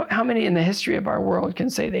the history of our world can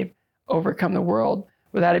say they've overcome the world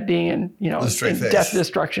without it being in, you know, in death,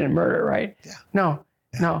 destruction, and murder, right? Yeah. No.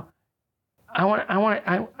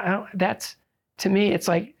 That's, to me, it's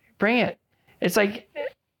like, bring it. It's like,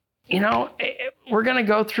 you know, we're going to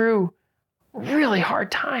go through really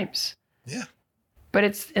hard times. Yeah. But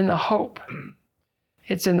it's in the hope.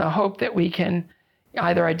 It's in the hope that we can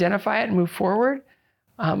either identify it and move forward,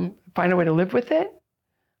 find a way to live with it,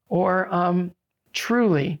 or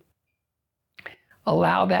truly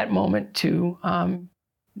allow that moment to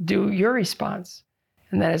do your response,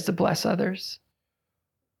 and that is to bless others.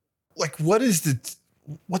 Like, what's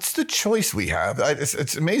the choice we have?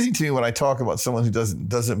 It's amazing to me when I talk about someone who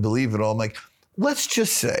doesn't believe it all. I'm like, let's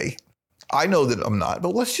just say, I know that I'm not,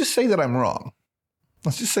 but let's just say that I'm wrong.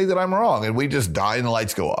 Let's just say that I'm wrong, and we just die and the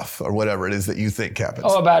lights go off, or whatever it is that you think happens.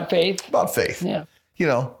 Oh, about faith? About faith. Yeah. You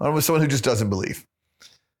know, I'm with someone who just doesn't believe.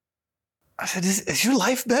 I said, is your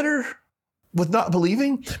life better with not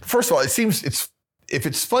believing? First of all, if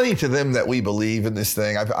it's funny to them that we believe in this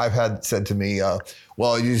thing, I've had said to me,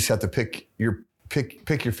 well, you just have to pick your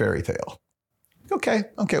fairy tale. Okay,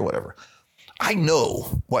 whatever. I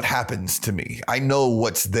know what happens to me. I know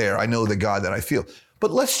what's there. I know the God that I feel. But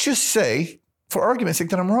let's just say, for argument's sake,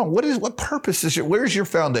 that I'm wrong. What purpose is where's your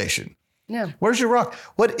foundation? Yeah. Where's your rock?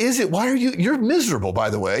 What is it? Why are you're miserable, by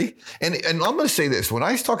the way. And I'm going to say this, when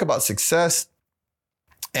I talk about success,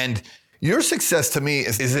 and your success to me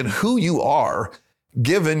is in who you are,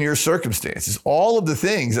 given your circumstances, all of the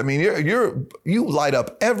things. I mean, you light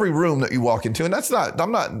up every room that you walk into, and it's not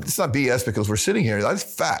BS because we're sitting here. That's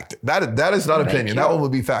fact. That is not opinion. That one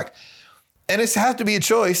would be fact. And it has to be a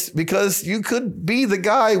choice, because you could be the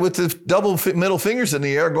guy with the double middle fingers in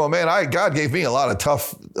the air going, man, God gave me a lot of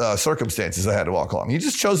tough circumstances I had to walk along. You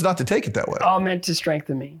just chose not to take it that way. All meant to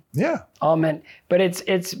strengthen me. Yeah. All meant. But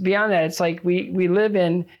it's beyond that. It's like we live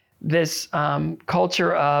in this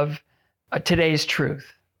culture of today's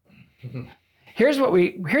truth. Mm-hmm. Here's what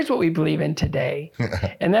we believe in today.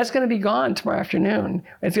 And that's going to be gone tomorrow afternoon.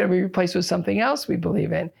 It's going to be replaced with something else we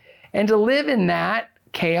believe in. And to live in that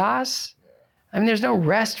chaos, I mean, there's no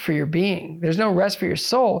rest for your being. There's no rest for your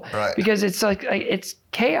soul, right? Because it's like it's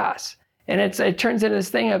chaos, and it turns into this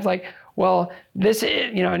thing of like, well, this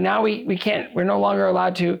is, you know, now we're no longer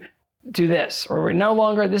allowed to do this, or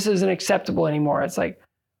this isn't acceptable anymore. It's like,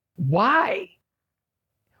 why?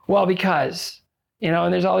 Well, because, you know,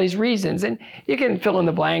 and there's all these reasons, and you can fill in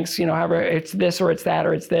the blanks, you know, however it's this or it's that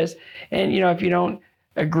or it's this, and you know, if you don't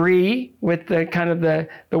agree with the kind of the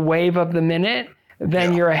wave of the minute,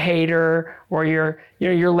 then you're a hater, or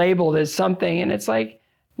you're labeled as something. And it's like,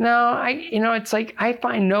 no, it's like, I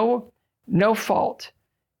find no fault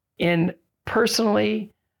in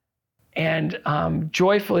personally and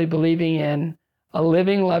joyfully believing in a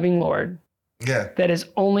living, loving Lord that is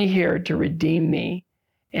only here to redeem me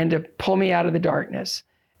and to pull me out of the darkness.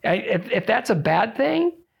 If that's a bad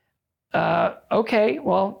thing, okay,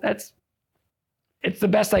 well, it's the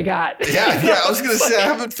best I got. Yeah. I was going to say, I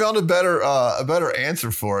haven't found a better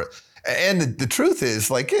answer for it. And the truth is,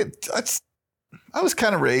 like, I was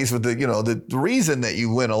kind of raised with the reason that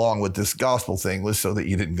you went along with this gospel thing was so that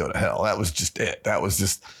you didn't go to hell. That was just it. That was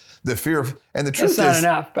just the fear of, and the truth is, that's not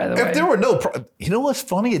enough, by the way. If there were you know what's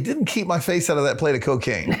funny? It didn't keep my face out of that plate of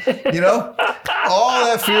cocaine. You know, all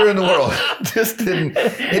that fear in the world just didn't.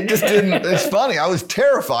 It's funny. I was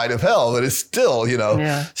terrified of hell, but it's still,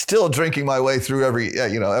 still drinking my way through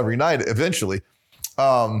every night. Eventually,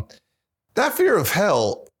 that fear of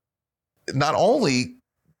hell not only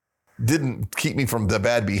didn't keep me from the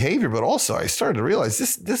bad behavior, but also I started to realize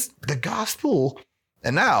the gospel.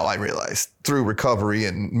 And now I realize through recovery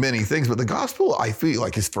and many things, but the gospel I feel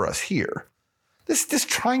like is for us here. This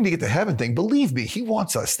trying to get to heaven thing, believe me, he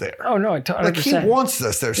wants us there. Oh, no, 100%. Like he wants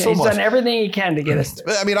us there so much. He's done everything he can to get us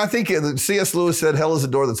there. I mean, I think C.S. Lewis said hell is a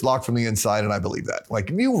door that's locked from the inside, and I believe that. Like,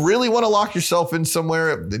 if you really want to lock yourself in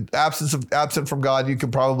somewhere, absent from God, you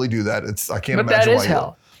could probably do that. I can't imagine why. But that is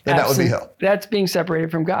hell. And that would be hell. That's being separated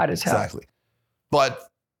from God is hell. Exactly. But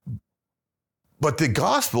the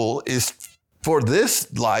gospel is for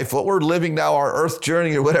this life, what we're living now, our earth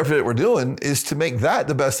journey or whatever that we're doing, is to make that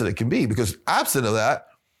the best that it can be. Because absent of that,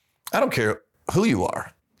 I don't care who you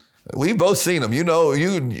are. We've both seen them. We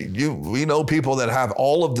know people that have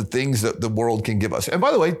all of the things that the world can give us. And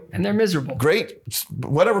by the way, and they're miserable. Great,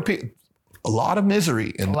 whatever. A lot of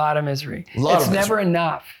misery. A lot of misery. It's never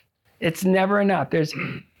enough. It's never enough. There's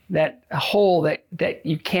that hole that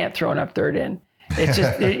you can't throw enough dirt in. It's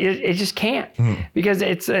just it just can't because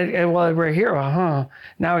it's well, we're here. Now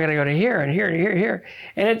we got to go to here and here and here and here.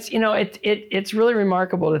 And it's it's really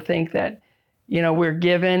remarkable to think that we're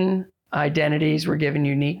given identities, we're given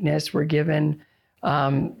uniqueness, we're given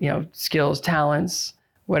skills, talents,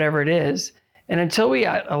 whatever it is. And until we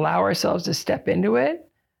allow ourselves to step into it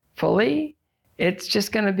fully, it's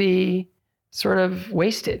just going to be sort of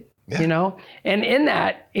wasted. And in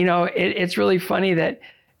that, it's really funny that,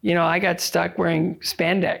 I got stuck wearing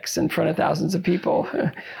spandex in front of thousands of people.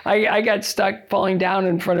 I got stuck falling down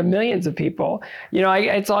in front of millions of people.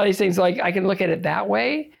 It's all these things, like I can look at it that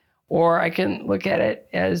way, or I can look at it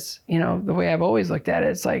as, the way I've always looked at it.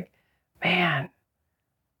 It's like, man,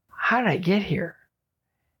 how did I get here?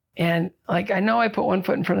 And like, I know I put one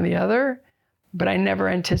foot in front of the other, but I never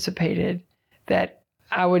anticipated that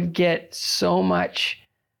I would get so much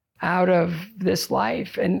out of this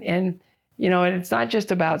life. And it's not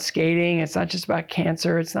just about skating. It's not just about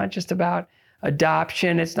cancer. It's not just about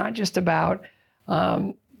adoption. It's not just about,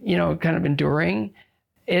 kind of enduring.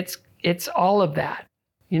 It's all of that,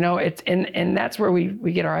 and that's where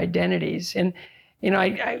we get our identities. And,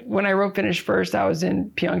 I when I wrote Finish First, I was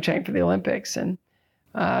in Pyeongchang for the Olympics. And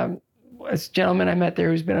this gentleman I met there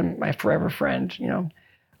who's been my forever friend,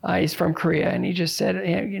 he's from Korea. And he just said,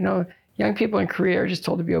 young people in Korea are just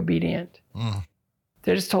told to be obedient.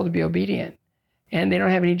 They're just told to be obedient. And they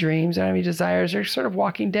don't have any dreams, they don't have any desires. They're sort of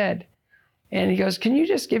walking dead. And he goes, can you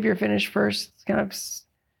just give your Finish First kind of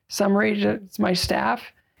summary to my staff?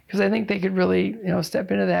 Because I think they could really,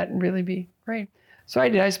 step into that and really be great. So I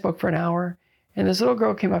did. I spoke for an hour. And this little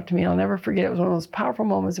girl came up to me, and I'll never forget. It was one of the most powerful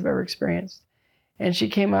moments I've ever experienced. And she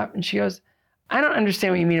came up and she goes, I don't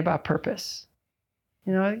understand what you mean about purpose.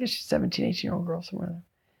 I guess she's a 17, 18-year-old girl somewhere there.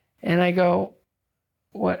 And I go,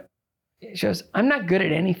 what? She goes, I'm not good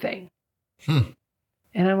at anything. And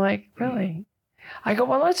I'm like, really? I go,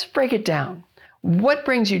 well, let's break it down. What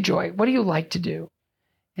brings you joy? What do you like to do?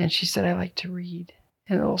 And she said, I like to read.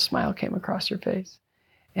 And a little smile came across her face.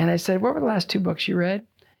 And I said, what were the last 2 books you read?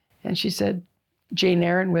 And she said, Jane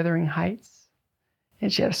Eyre and Wuthering Heights.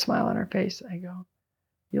 And she had a smile on her face. I go,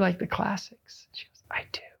 you like the classics? She goes, I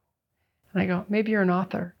do. And I go, maybe you're an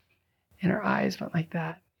author. And her eyes went like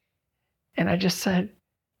that. And I just said,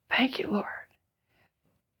 thank you, Lord.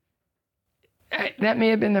 That may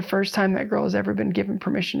have been the first time that girl has ever been given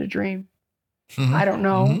permission to dream. I don't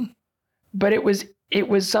know. But it was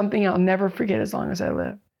something I'll never forget as long as I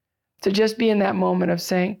live. To just be in that moment of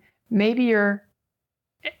saying, maybe you're,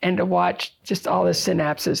 and to watch just all the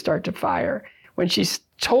synapses start to fire when she's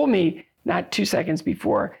told me not 2 seconds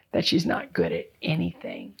before that she's not good at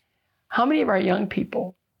anything. How many of our young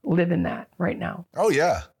people live in that right now? Oh,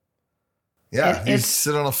 yeah. Yeah. You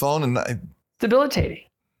sit on a phone and debilitating.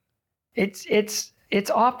 It's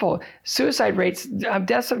awful. Suicide rates,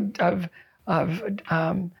 deaths of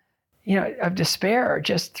despair are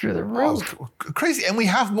just through the roof. Oh, crazy. And we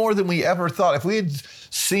have more than we ever thought. If we had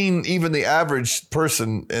seen even the average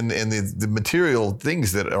person and the material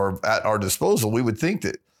things that are at our disposal, we would think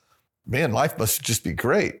that, man, life must just be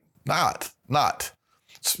great. Not.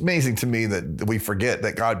 It's amazing to me that we forget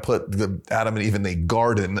that God put Adam and Eve in the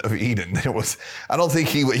Garden of Eden. I don't think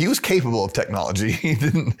he was capable of technology. He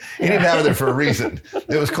didn't have it there for a reason.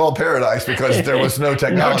 It was called paradise because there was no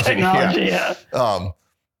technology. Yeah.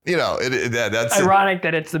 That's ironic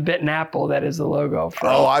that it's the bitten apple that is the logo.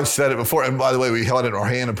 I've said it before. And by the way, we held it in our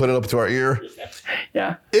hand and put it up to our ear.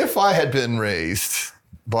 Yeah. If I had been raised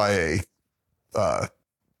by a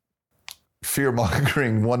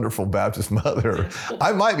fear-mongering, wonderful Baptist mother,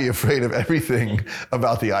 I might be afraid of everything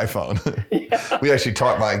about the iPhone. Yeah. We actually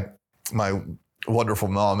taught my wonderful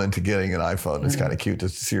mom into getting an iPhone. It's kind of cute to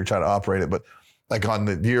see her try to operate it. But like on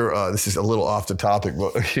the year, this is a little off the topic,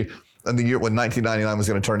 but in the year when 1999 was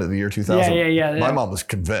going to turn to the year 2000, my mom was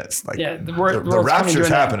convinced. Like, the rapture's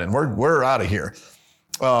happening. We're out of here.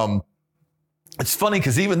 It's funny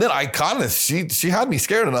because even then, she had me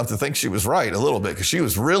scared enough to think she was right a little bit because she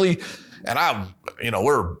was really, and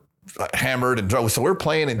we're hammered and drunk, so we're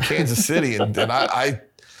playing in Kansas City, and I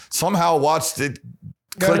somehow watched it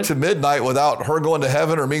click to midnight without her going to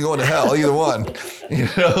heaven or me going to hell, either one,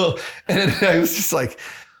 and I was just like,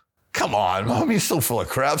 come on, Mom, you're so full of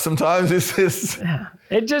crap sometimes.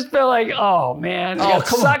 It just felt like, oh, man, we got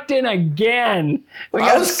sucked in again.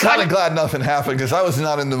 I was kind of glad nothing happened because I was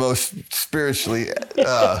not in the most spiritually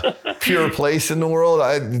pure place in the world.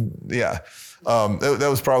 That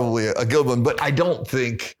was probably a good one. But I don't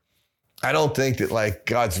think that like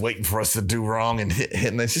God's waiting for us to do wrong and hit.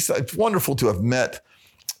 And it's wonderful to have met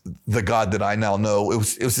the God that I now know. It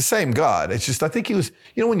was the same God. It's just, I think he was,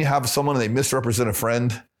 when you have someone and they misrepresent a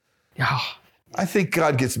friend. Oh, I think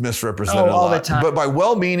God gets misrepresented a all lot. the time. But by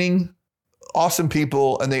well-meaning, awesome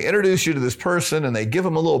people, and they introduce you to this person and they give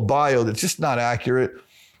them a little bio that's just not accurate.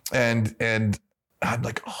 And I'm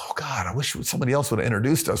like, oh God, I wish somebody else would have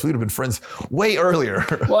introduced us. We would have been friends way earlier.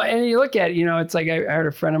 Well, and you look at it, it's like I heard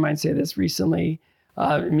a friend of mine say this recently,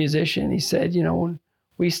 a musician. He said, when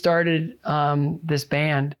we started this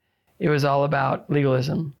band, it was all about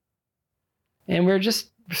legalism. And we were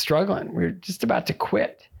just struggling. We were just about to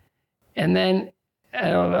quit. And then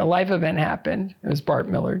a life event happened. It was Bart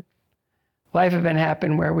Millard. Life event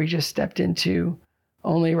happened where we just stepped into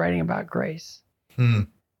only writing about grace. And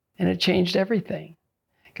it changed everything.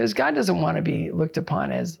 Because God doesn't want to be looked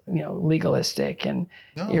upon as, legalistic and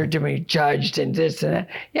you're to be judged and this and that.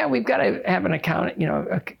 Yeah, we've got to have an account,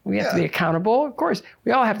 we have to be accountable. Of course,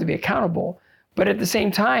 we all have to be accountable. But at the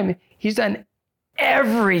same time, he's done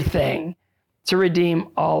everything to redeem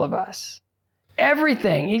all of us.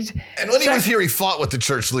 Everything. And when he was here, he fought with the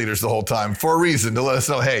church leaders the whole time for a reason, to let us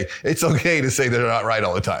know, hey, it's okay to say they're not right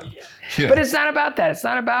all the time. Yeah. But it's not about that. It's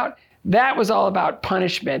not about, that was all about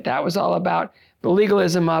punishment. That was all about the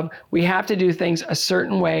legalism of we have to do things a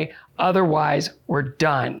certain way, otherwise we're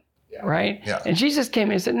done, right? Yeah. And Jesus came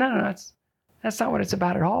in and said, no, that's not what it's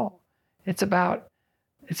about at all. It's about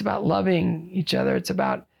loving each other. It's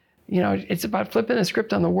about, it's about flipping the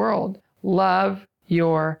script on the world. Love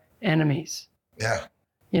your enemies. Yeah.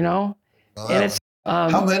 And it's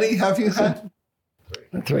how many have you had?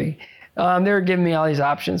 3. They were giving me all these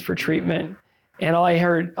options for treatment, and all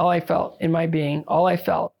I felt in my being,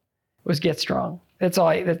 was get strong. It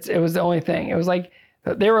was the only thing. It was like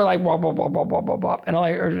they were like blah blah blah blah blah blah blah, and all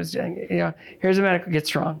I heard was here's a medical, get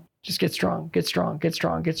strong, just get strong, get strong, get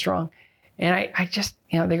strong, get strong. And I just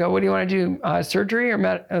they go, what do you want to do, surgery or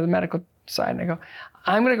the medical side? And I go,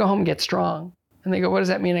 I'm going to go home and get strong. And they go, what does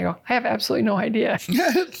that mean? I go, I have absolutely no idea.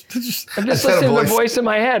 I'm just listening to the voice in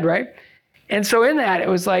my head, right? And so in that, it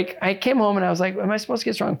was like, I came home and I was like, am I supposed to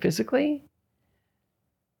get strong physically,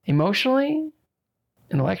 emotionally,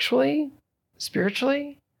 intellectually,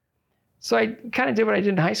 spiritually? So I kind of did what I did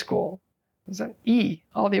in high school. It was an E,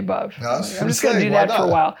 all the above. No, I'm just going to do that for a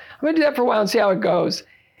while. I'm going to do that for a while and see how it goes.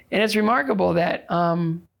 And it's remarkable that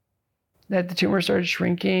that the tumor started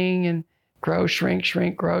shrinking and grow, shrink,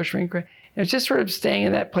 grow, shrink. It was just sort of staying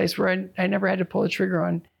in that place where I never had to pull the trigger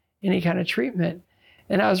on any kind of treatment.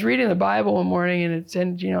 And I was reading the Bible one morning,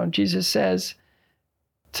 and Jesus says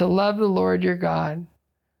to love the Lord your God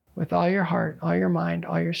with all your heart, all your mind,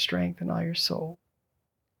 all your strength, and all your soul.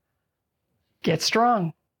 Get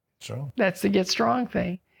strong. Sure. That's the get strong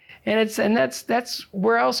thing. And that's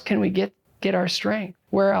where else can we get our strength?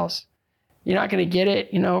 Where else? You're not going to get it,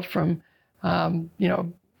 from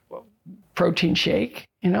protein shake,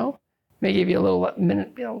 may give you a little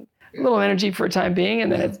minute, little energy for a time being,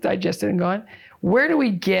 and then it's digested and gone. Where do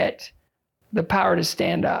we get the power to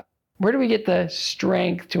stand up? Where do we get the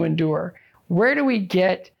strength to endure? Where do we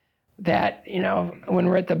get that, when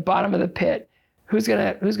we're at the bottom of the pit, who's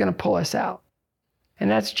gonna pull us out? And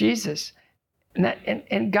that's Jesus.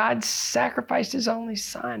 And God sacrificed his only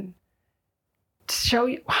son to show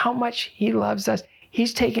you how much he loves us.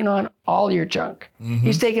 He's taken on all your junk. Mm-hmm.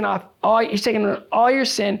 He's taken on all your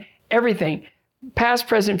sin, everything, past,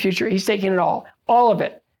 present, future. He's taking it all of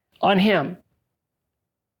it on him.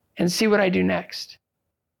 And see what I do next.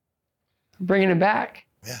 I'm bringing him back.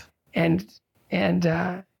 Yeah. And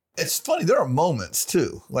it's funny. There are moments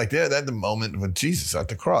too, like that the moment with Jesus at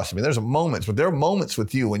the cross. I mean, there's moments, but there are moments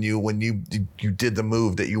with you when you did the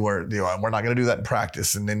move that you weren't. We're not going to do that in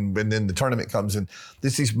practice, and then the tournament comes, and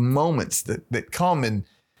there's these moments that come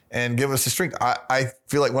and give us the strength. I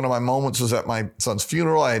feel like one of my moments was at my son's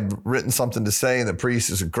funeral. I had written something to say, and the priest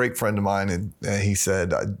is a great friend of mine, and he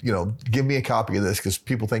said, give me a copy of this because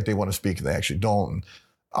people think they want to speak and they actually don't. And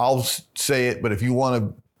I'll say it, but if you want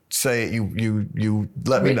to say it, you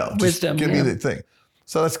let me know. Wisdom, just give me the thing.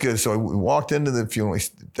 So that's good. So we walked into the funeral,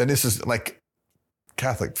 and this is like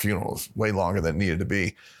Catholic funerals, way longer than it needed to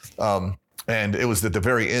be. And it was at the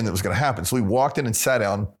very end that was going to happen. So we walked in and sat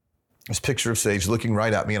down. This picture of Sage looking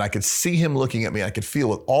right at me, and I could see him looking at me. I could feel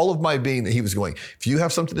with all of my being that he was going, if you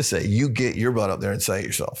have something to say, you get your butt up there and say it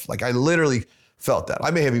yourself. Like I literally felt that. I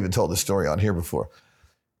may have even told this story on here before.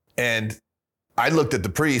 And I looked at the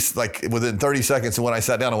priest like within 30 seconds, and when I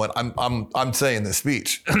sat down, I went, I'm saying this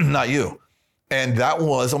speech, not you. And that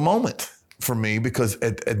was a moment for me because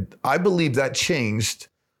I believe that changed.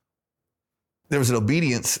 There was an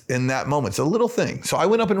obedience in that moment. It's a little thing. So I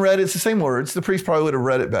went up and read it. It's the same words. The priest probably would have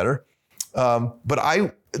read it better.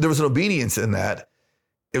 But there was an obedience in that.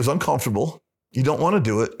 It was uncomfortable. You don't want to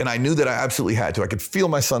do it. And I knew that I absolutely had to. I could feel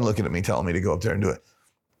my son looking at me, telling me to go up there and do it.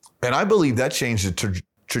 And I believe that changed the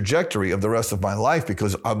trajectory of the rest of my life,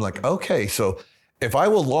 because I'm like, okay, so if I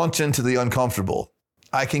will launch into the uncomfortable,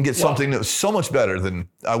 I can get something that was so much better than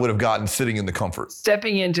I would have gotten sitting in the comfort.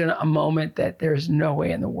 Stepping into a moment that there's no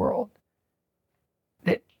way in the world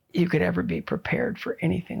that you could ever be prepared for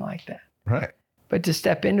anything like that. Right. But to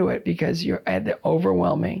step into it because you're at the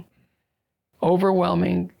overwhelming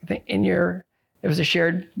thing it was a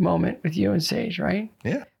shared moment with you and Sage, right?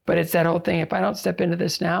 Yeah. But it's that whole thing. If I don't step into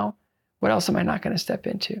this now, what else am I not going to step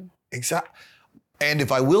into? Exactly. And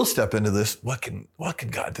if I will step into this, what can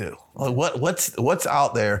God do? What's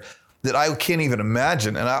out there that I can't even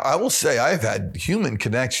imagine? And I will say I've had human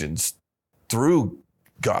connections through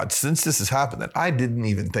God since this has happened that I didn't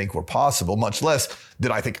even think were possible, much less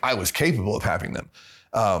did I think I was capable of having them.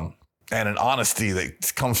 And an honesty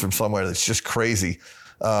that comes from somewhere that's just crazy.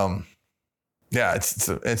 Yeah,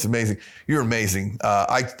 it's amazing. You're amazing.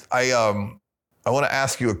 I want to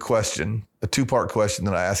ask you a question, a 2-part question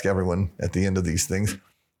that I ask everyone at the end of these things.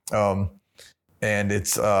 And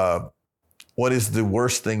it's, what is the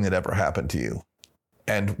worst thing that ever happened to you?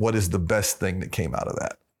 And what is the best thing that came out of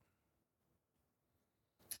that?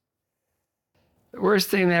 The worst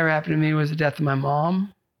thing that ever happened to me was the death of my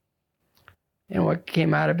mom. And what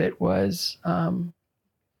came out of it was I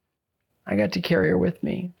got to carry her with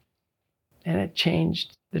me. And it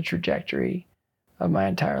changed the trajectory of my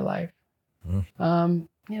entire life. I've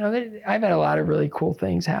had a lot of really cool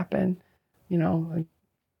things happen. I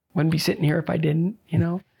wouldn't be sitting here if I didn't,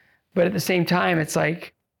 But at the same time, it's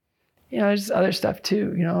like, there's other stuff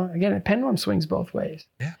too. Again, the pendulum swings both ways.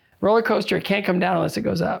 Yeah. Roller coaster, it can't come down unless it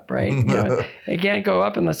goes up, right? It can't go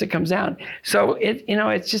up unless it comes down. So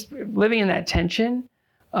it's just living in that tension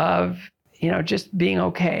of, just being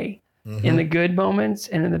okay in the good moments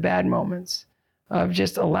and in the bad moments, of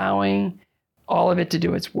just allowing all of it to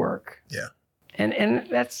do its work. Yeah. And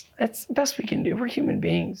that's the best we can do. We're human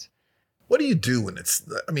beings. What do you do when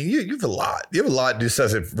you have a lot. You have a lot just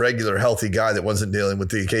as a regular healthy guy that wasn't dealing with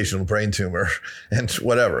the occasional brain tumor and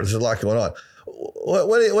whatever. There's a lot going on.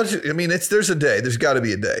 There's a day. There's got to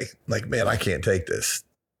be a day. Like, man, I can't take this.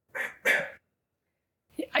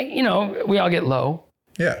 We all get low.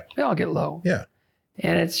 Yeah. We all get low. Yeah.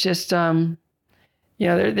 And it's just,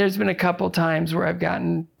 there's been a couple times where I've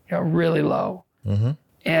gotten really low. Mm-hmm.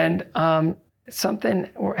 And something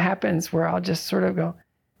happens where I'll just sort of go,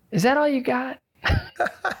 is that all you got?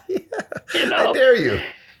 Yeah. I dare you.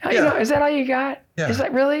 Is that all you got? Yeah. Is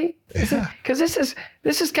that really? Because this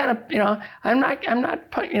is kind of, I'm not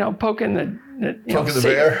poking the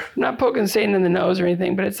bear. I'm not poking Satan in the nose or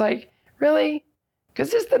anything, but it's like, really? Because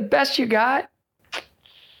this is the best you got?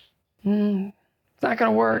 It's not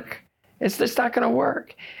going to work. It's just not going to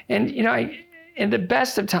work. And, in the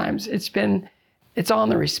best of times, it's all in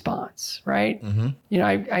the response, right? Mm-hmm.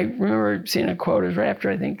 I remember seeing a quote, it was right after,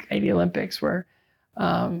 I think, 80 Olympics, where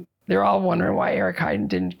they're all wondering why Eric Heiden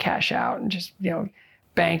didn't cash out and just,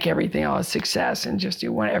 bank everything, all his success, and just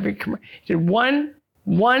do he did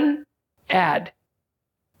one ad,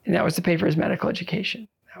 and that was to pay for his medical education.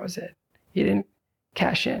 That was it. He didn't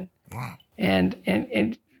cash in. Wow.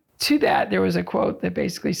 And to that, there was a quote that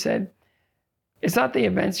basically said, it's not the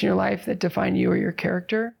events in your life that define you or your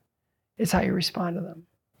character, it's how you respond to them.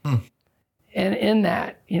 And in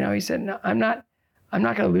that, he said, no, I'm not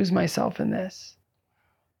going to lose myself in this.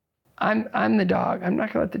 I'm the dog. I'm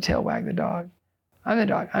not going to let the tail wag the dog. I'm the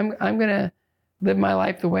dog. I'm going to live my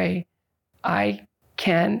life the way I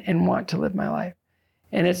can and want to live my life.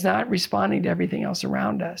 And it's not responding to everything else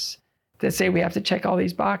around us that say we have to check all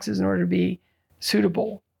these boxes in order to be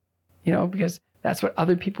suitable, because that's what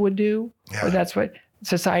other people would do, or that's what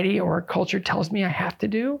society or culture tells me I have to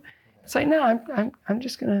do. It's like, no, I'm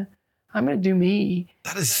just gonna do me.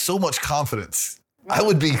 That is so much confidence. I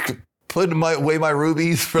would be putting away my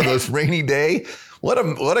rubies for this rainy day. What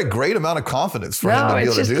a great amount of confidence for him to be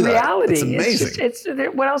able to do that. Reality. It's amazing. It's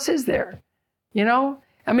what else is there?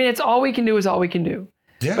 It's all we can do is all we can do.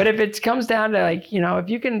 Yeah. But if it comes down to if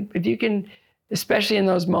you can, especially in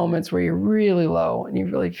those moments where you're really low and you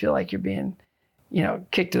really feel like you're being,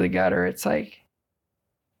 kicked to the gutter, it's like,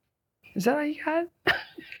 is that all you got?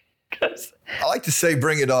 I like to say,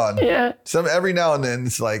 bring it on. Yeah. Every now and then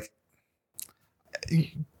it's like,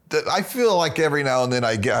 I feel like every now and then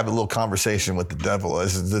I have a little conversation with the devil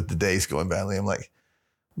as the day's going badly. I'm like,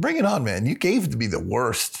 bring it on, man. You gave me the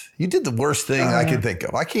worst. You did the worst thing I can think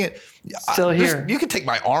of. I can't. Still here. You could take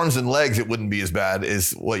my arms and legs. It wouldn't be as bad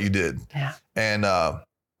as what you did. Yeah. And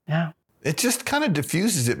it just kind of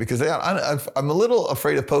diffuses it, because I'm a little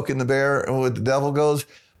afraid of poking the bear and where the devil goes.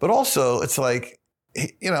 But also it's like,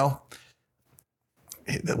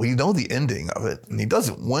 we know the ending of it, and he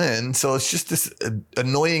doesn't win. So it's just this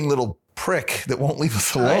annoying little prick that won't leave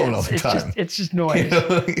us alone all the time. It's just noise.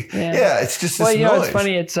 Yeah, it's just this noise. It's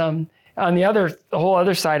funny. It's on the whole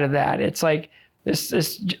other side of that. It's like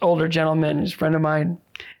this older gentleman, who's a friend of mine.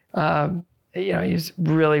 He's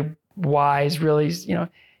really wise. Really,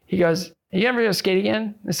 he goes, "You ever go skate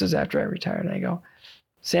again?" This was after I retired, and I go,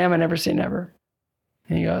 "Sam, I never say never."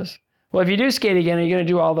 And he goes, "Well, if you do skate again, are you going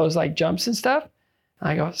to do all those like jumps and stuff?" And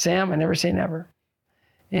I go, "Sam, I never say never."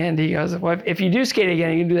 And he goes, "Well, if you do skate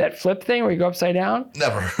again, you can do that flip thing where you go upside down."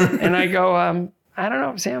 Never. And I go, "I don't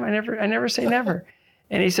know, Sam. I never say never."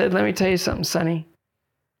 And he said, "Let me tell you something, Sonny.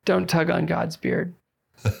 Don't tug on God's beard."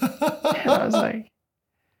 And I was like,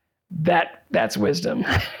 that's wisdom.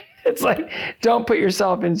 It's like, don't put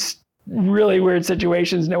yourself in really weird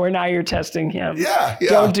situations where now you're testing him. Yeah.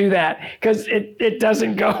 Don't do that, because it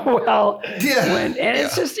doesn't go well. Yeah.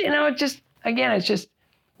 It's just, it's just,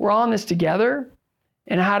 we're all in this together.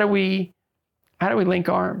 And how do we link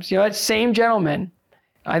arms? That same gentleman,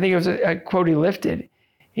 I think it was a quote he lifted.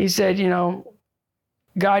 He said,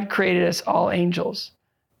 God created us all angels,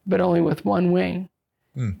 but only with one wing.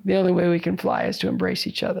 The only way we can fly is to embrace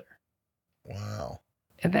each other. Wow.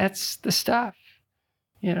 And that's the stuff,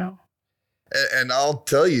 And I'll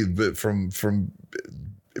tell you, but from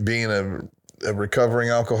being a recovering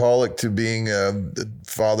alcoholic to being a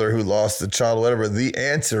father who lost a child, whatever, the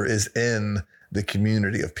answer is in the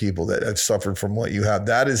community of people that have suffered from what you have.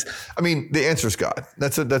 That is, the answer is God.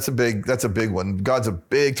 That's a big one. God's a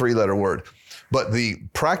big 3-letter word, but the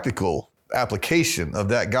practical application of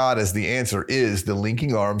that God as the answer is the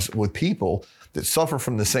linking arms with people that suffer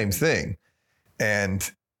from the same thing. And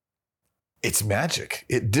it's magic.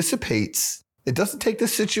 It dissipates. It doesn't take the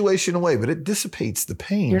situation away, but it dissipates the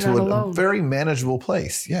pain to a very manageable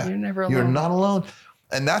place. Yeah. You're never alone. You're not alone.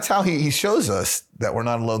 And that's how he shows us that we're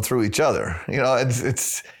not alone through each other.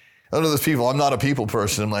 It's one of those people. I'm not a people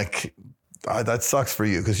person. I'm like, that sucks for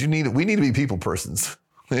you, because we need to be people persons.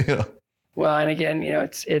 Well, and again,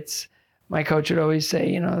 it's my coach would always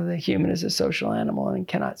say, the human is a social animal and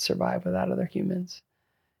cannot survive without other humans.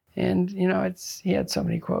 And, he had so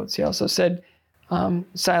many quotes. He also said,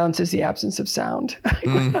 silence is the absence of sound.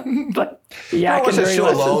 But yeah, I watched that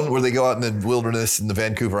show Alone, where they go out in the wilderness in the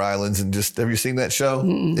Vancouver Islands and have you seen that show?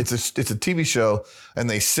 Mm-mm. It's a TV show, and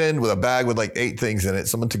they send with a bag with like 8 things in it,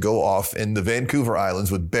 someone to go off in the Vancouver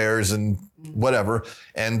Islands with bears and whatever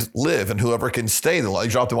and live, and whoever can stay the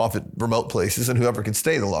longest, drop them off at remote places, and whoever can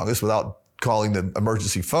stay the longest without calling the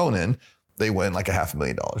emergency phone in, they win like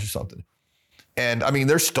 $500,000 or something. And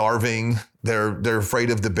they're starving. They're afraid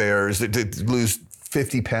of the bears. They lose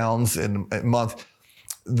 50 pounds in a month.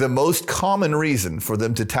 The most common reason for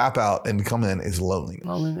them to tap out and come in is loneliness.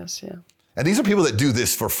 Loneliness, yeah. And these are people that do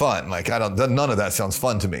this for fun. Like, none of that sounds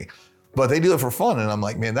fun to me, but they do it for fun. And I'm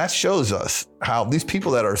like, man, that shows us how these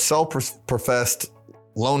people that are self-professed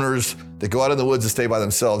loners that go out in the woods and stay by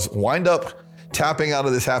themselves wind up tapping out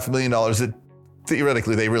of this $500,000 that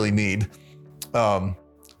theoretically they really need,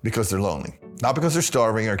 because they're lonely. Not because they're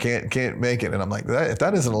starving or can't make it. And I'm like, if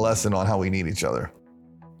that isn't a lesson on how we need each other.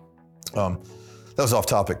 That was off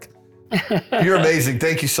topic. You're amazing.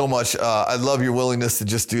 Thank you so much. I love your willingness to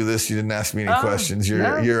just do this. You didn't ask me any questions.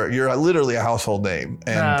 You're literally a household name.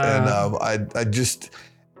 And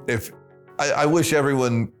I wish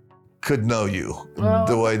everyone could know you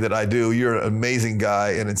the way that I do. You're an amazing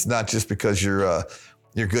guy, and it's not just because you're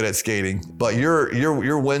good at skating, but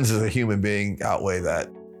your wins as a human being outweigh that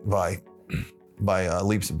by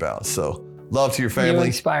leaps and bounds. So love to your family. You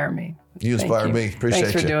inspire me. You inspire me. Appreciate you.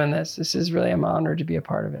 Thanks for doing this. This is really, I'm honored to be a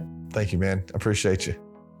part of it. Thank you, man. I appreciate you.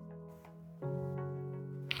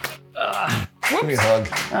 Give me a hug.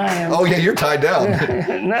 I am. Oh yeah, you're tied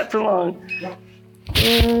down. Not for long.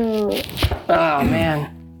 Oh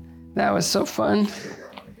man, that was so fun.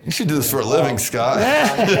 You should do this for a living, Scott.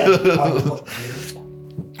 There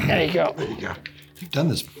you go. There you go. You've done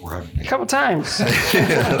this before, haven't you? A couple times.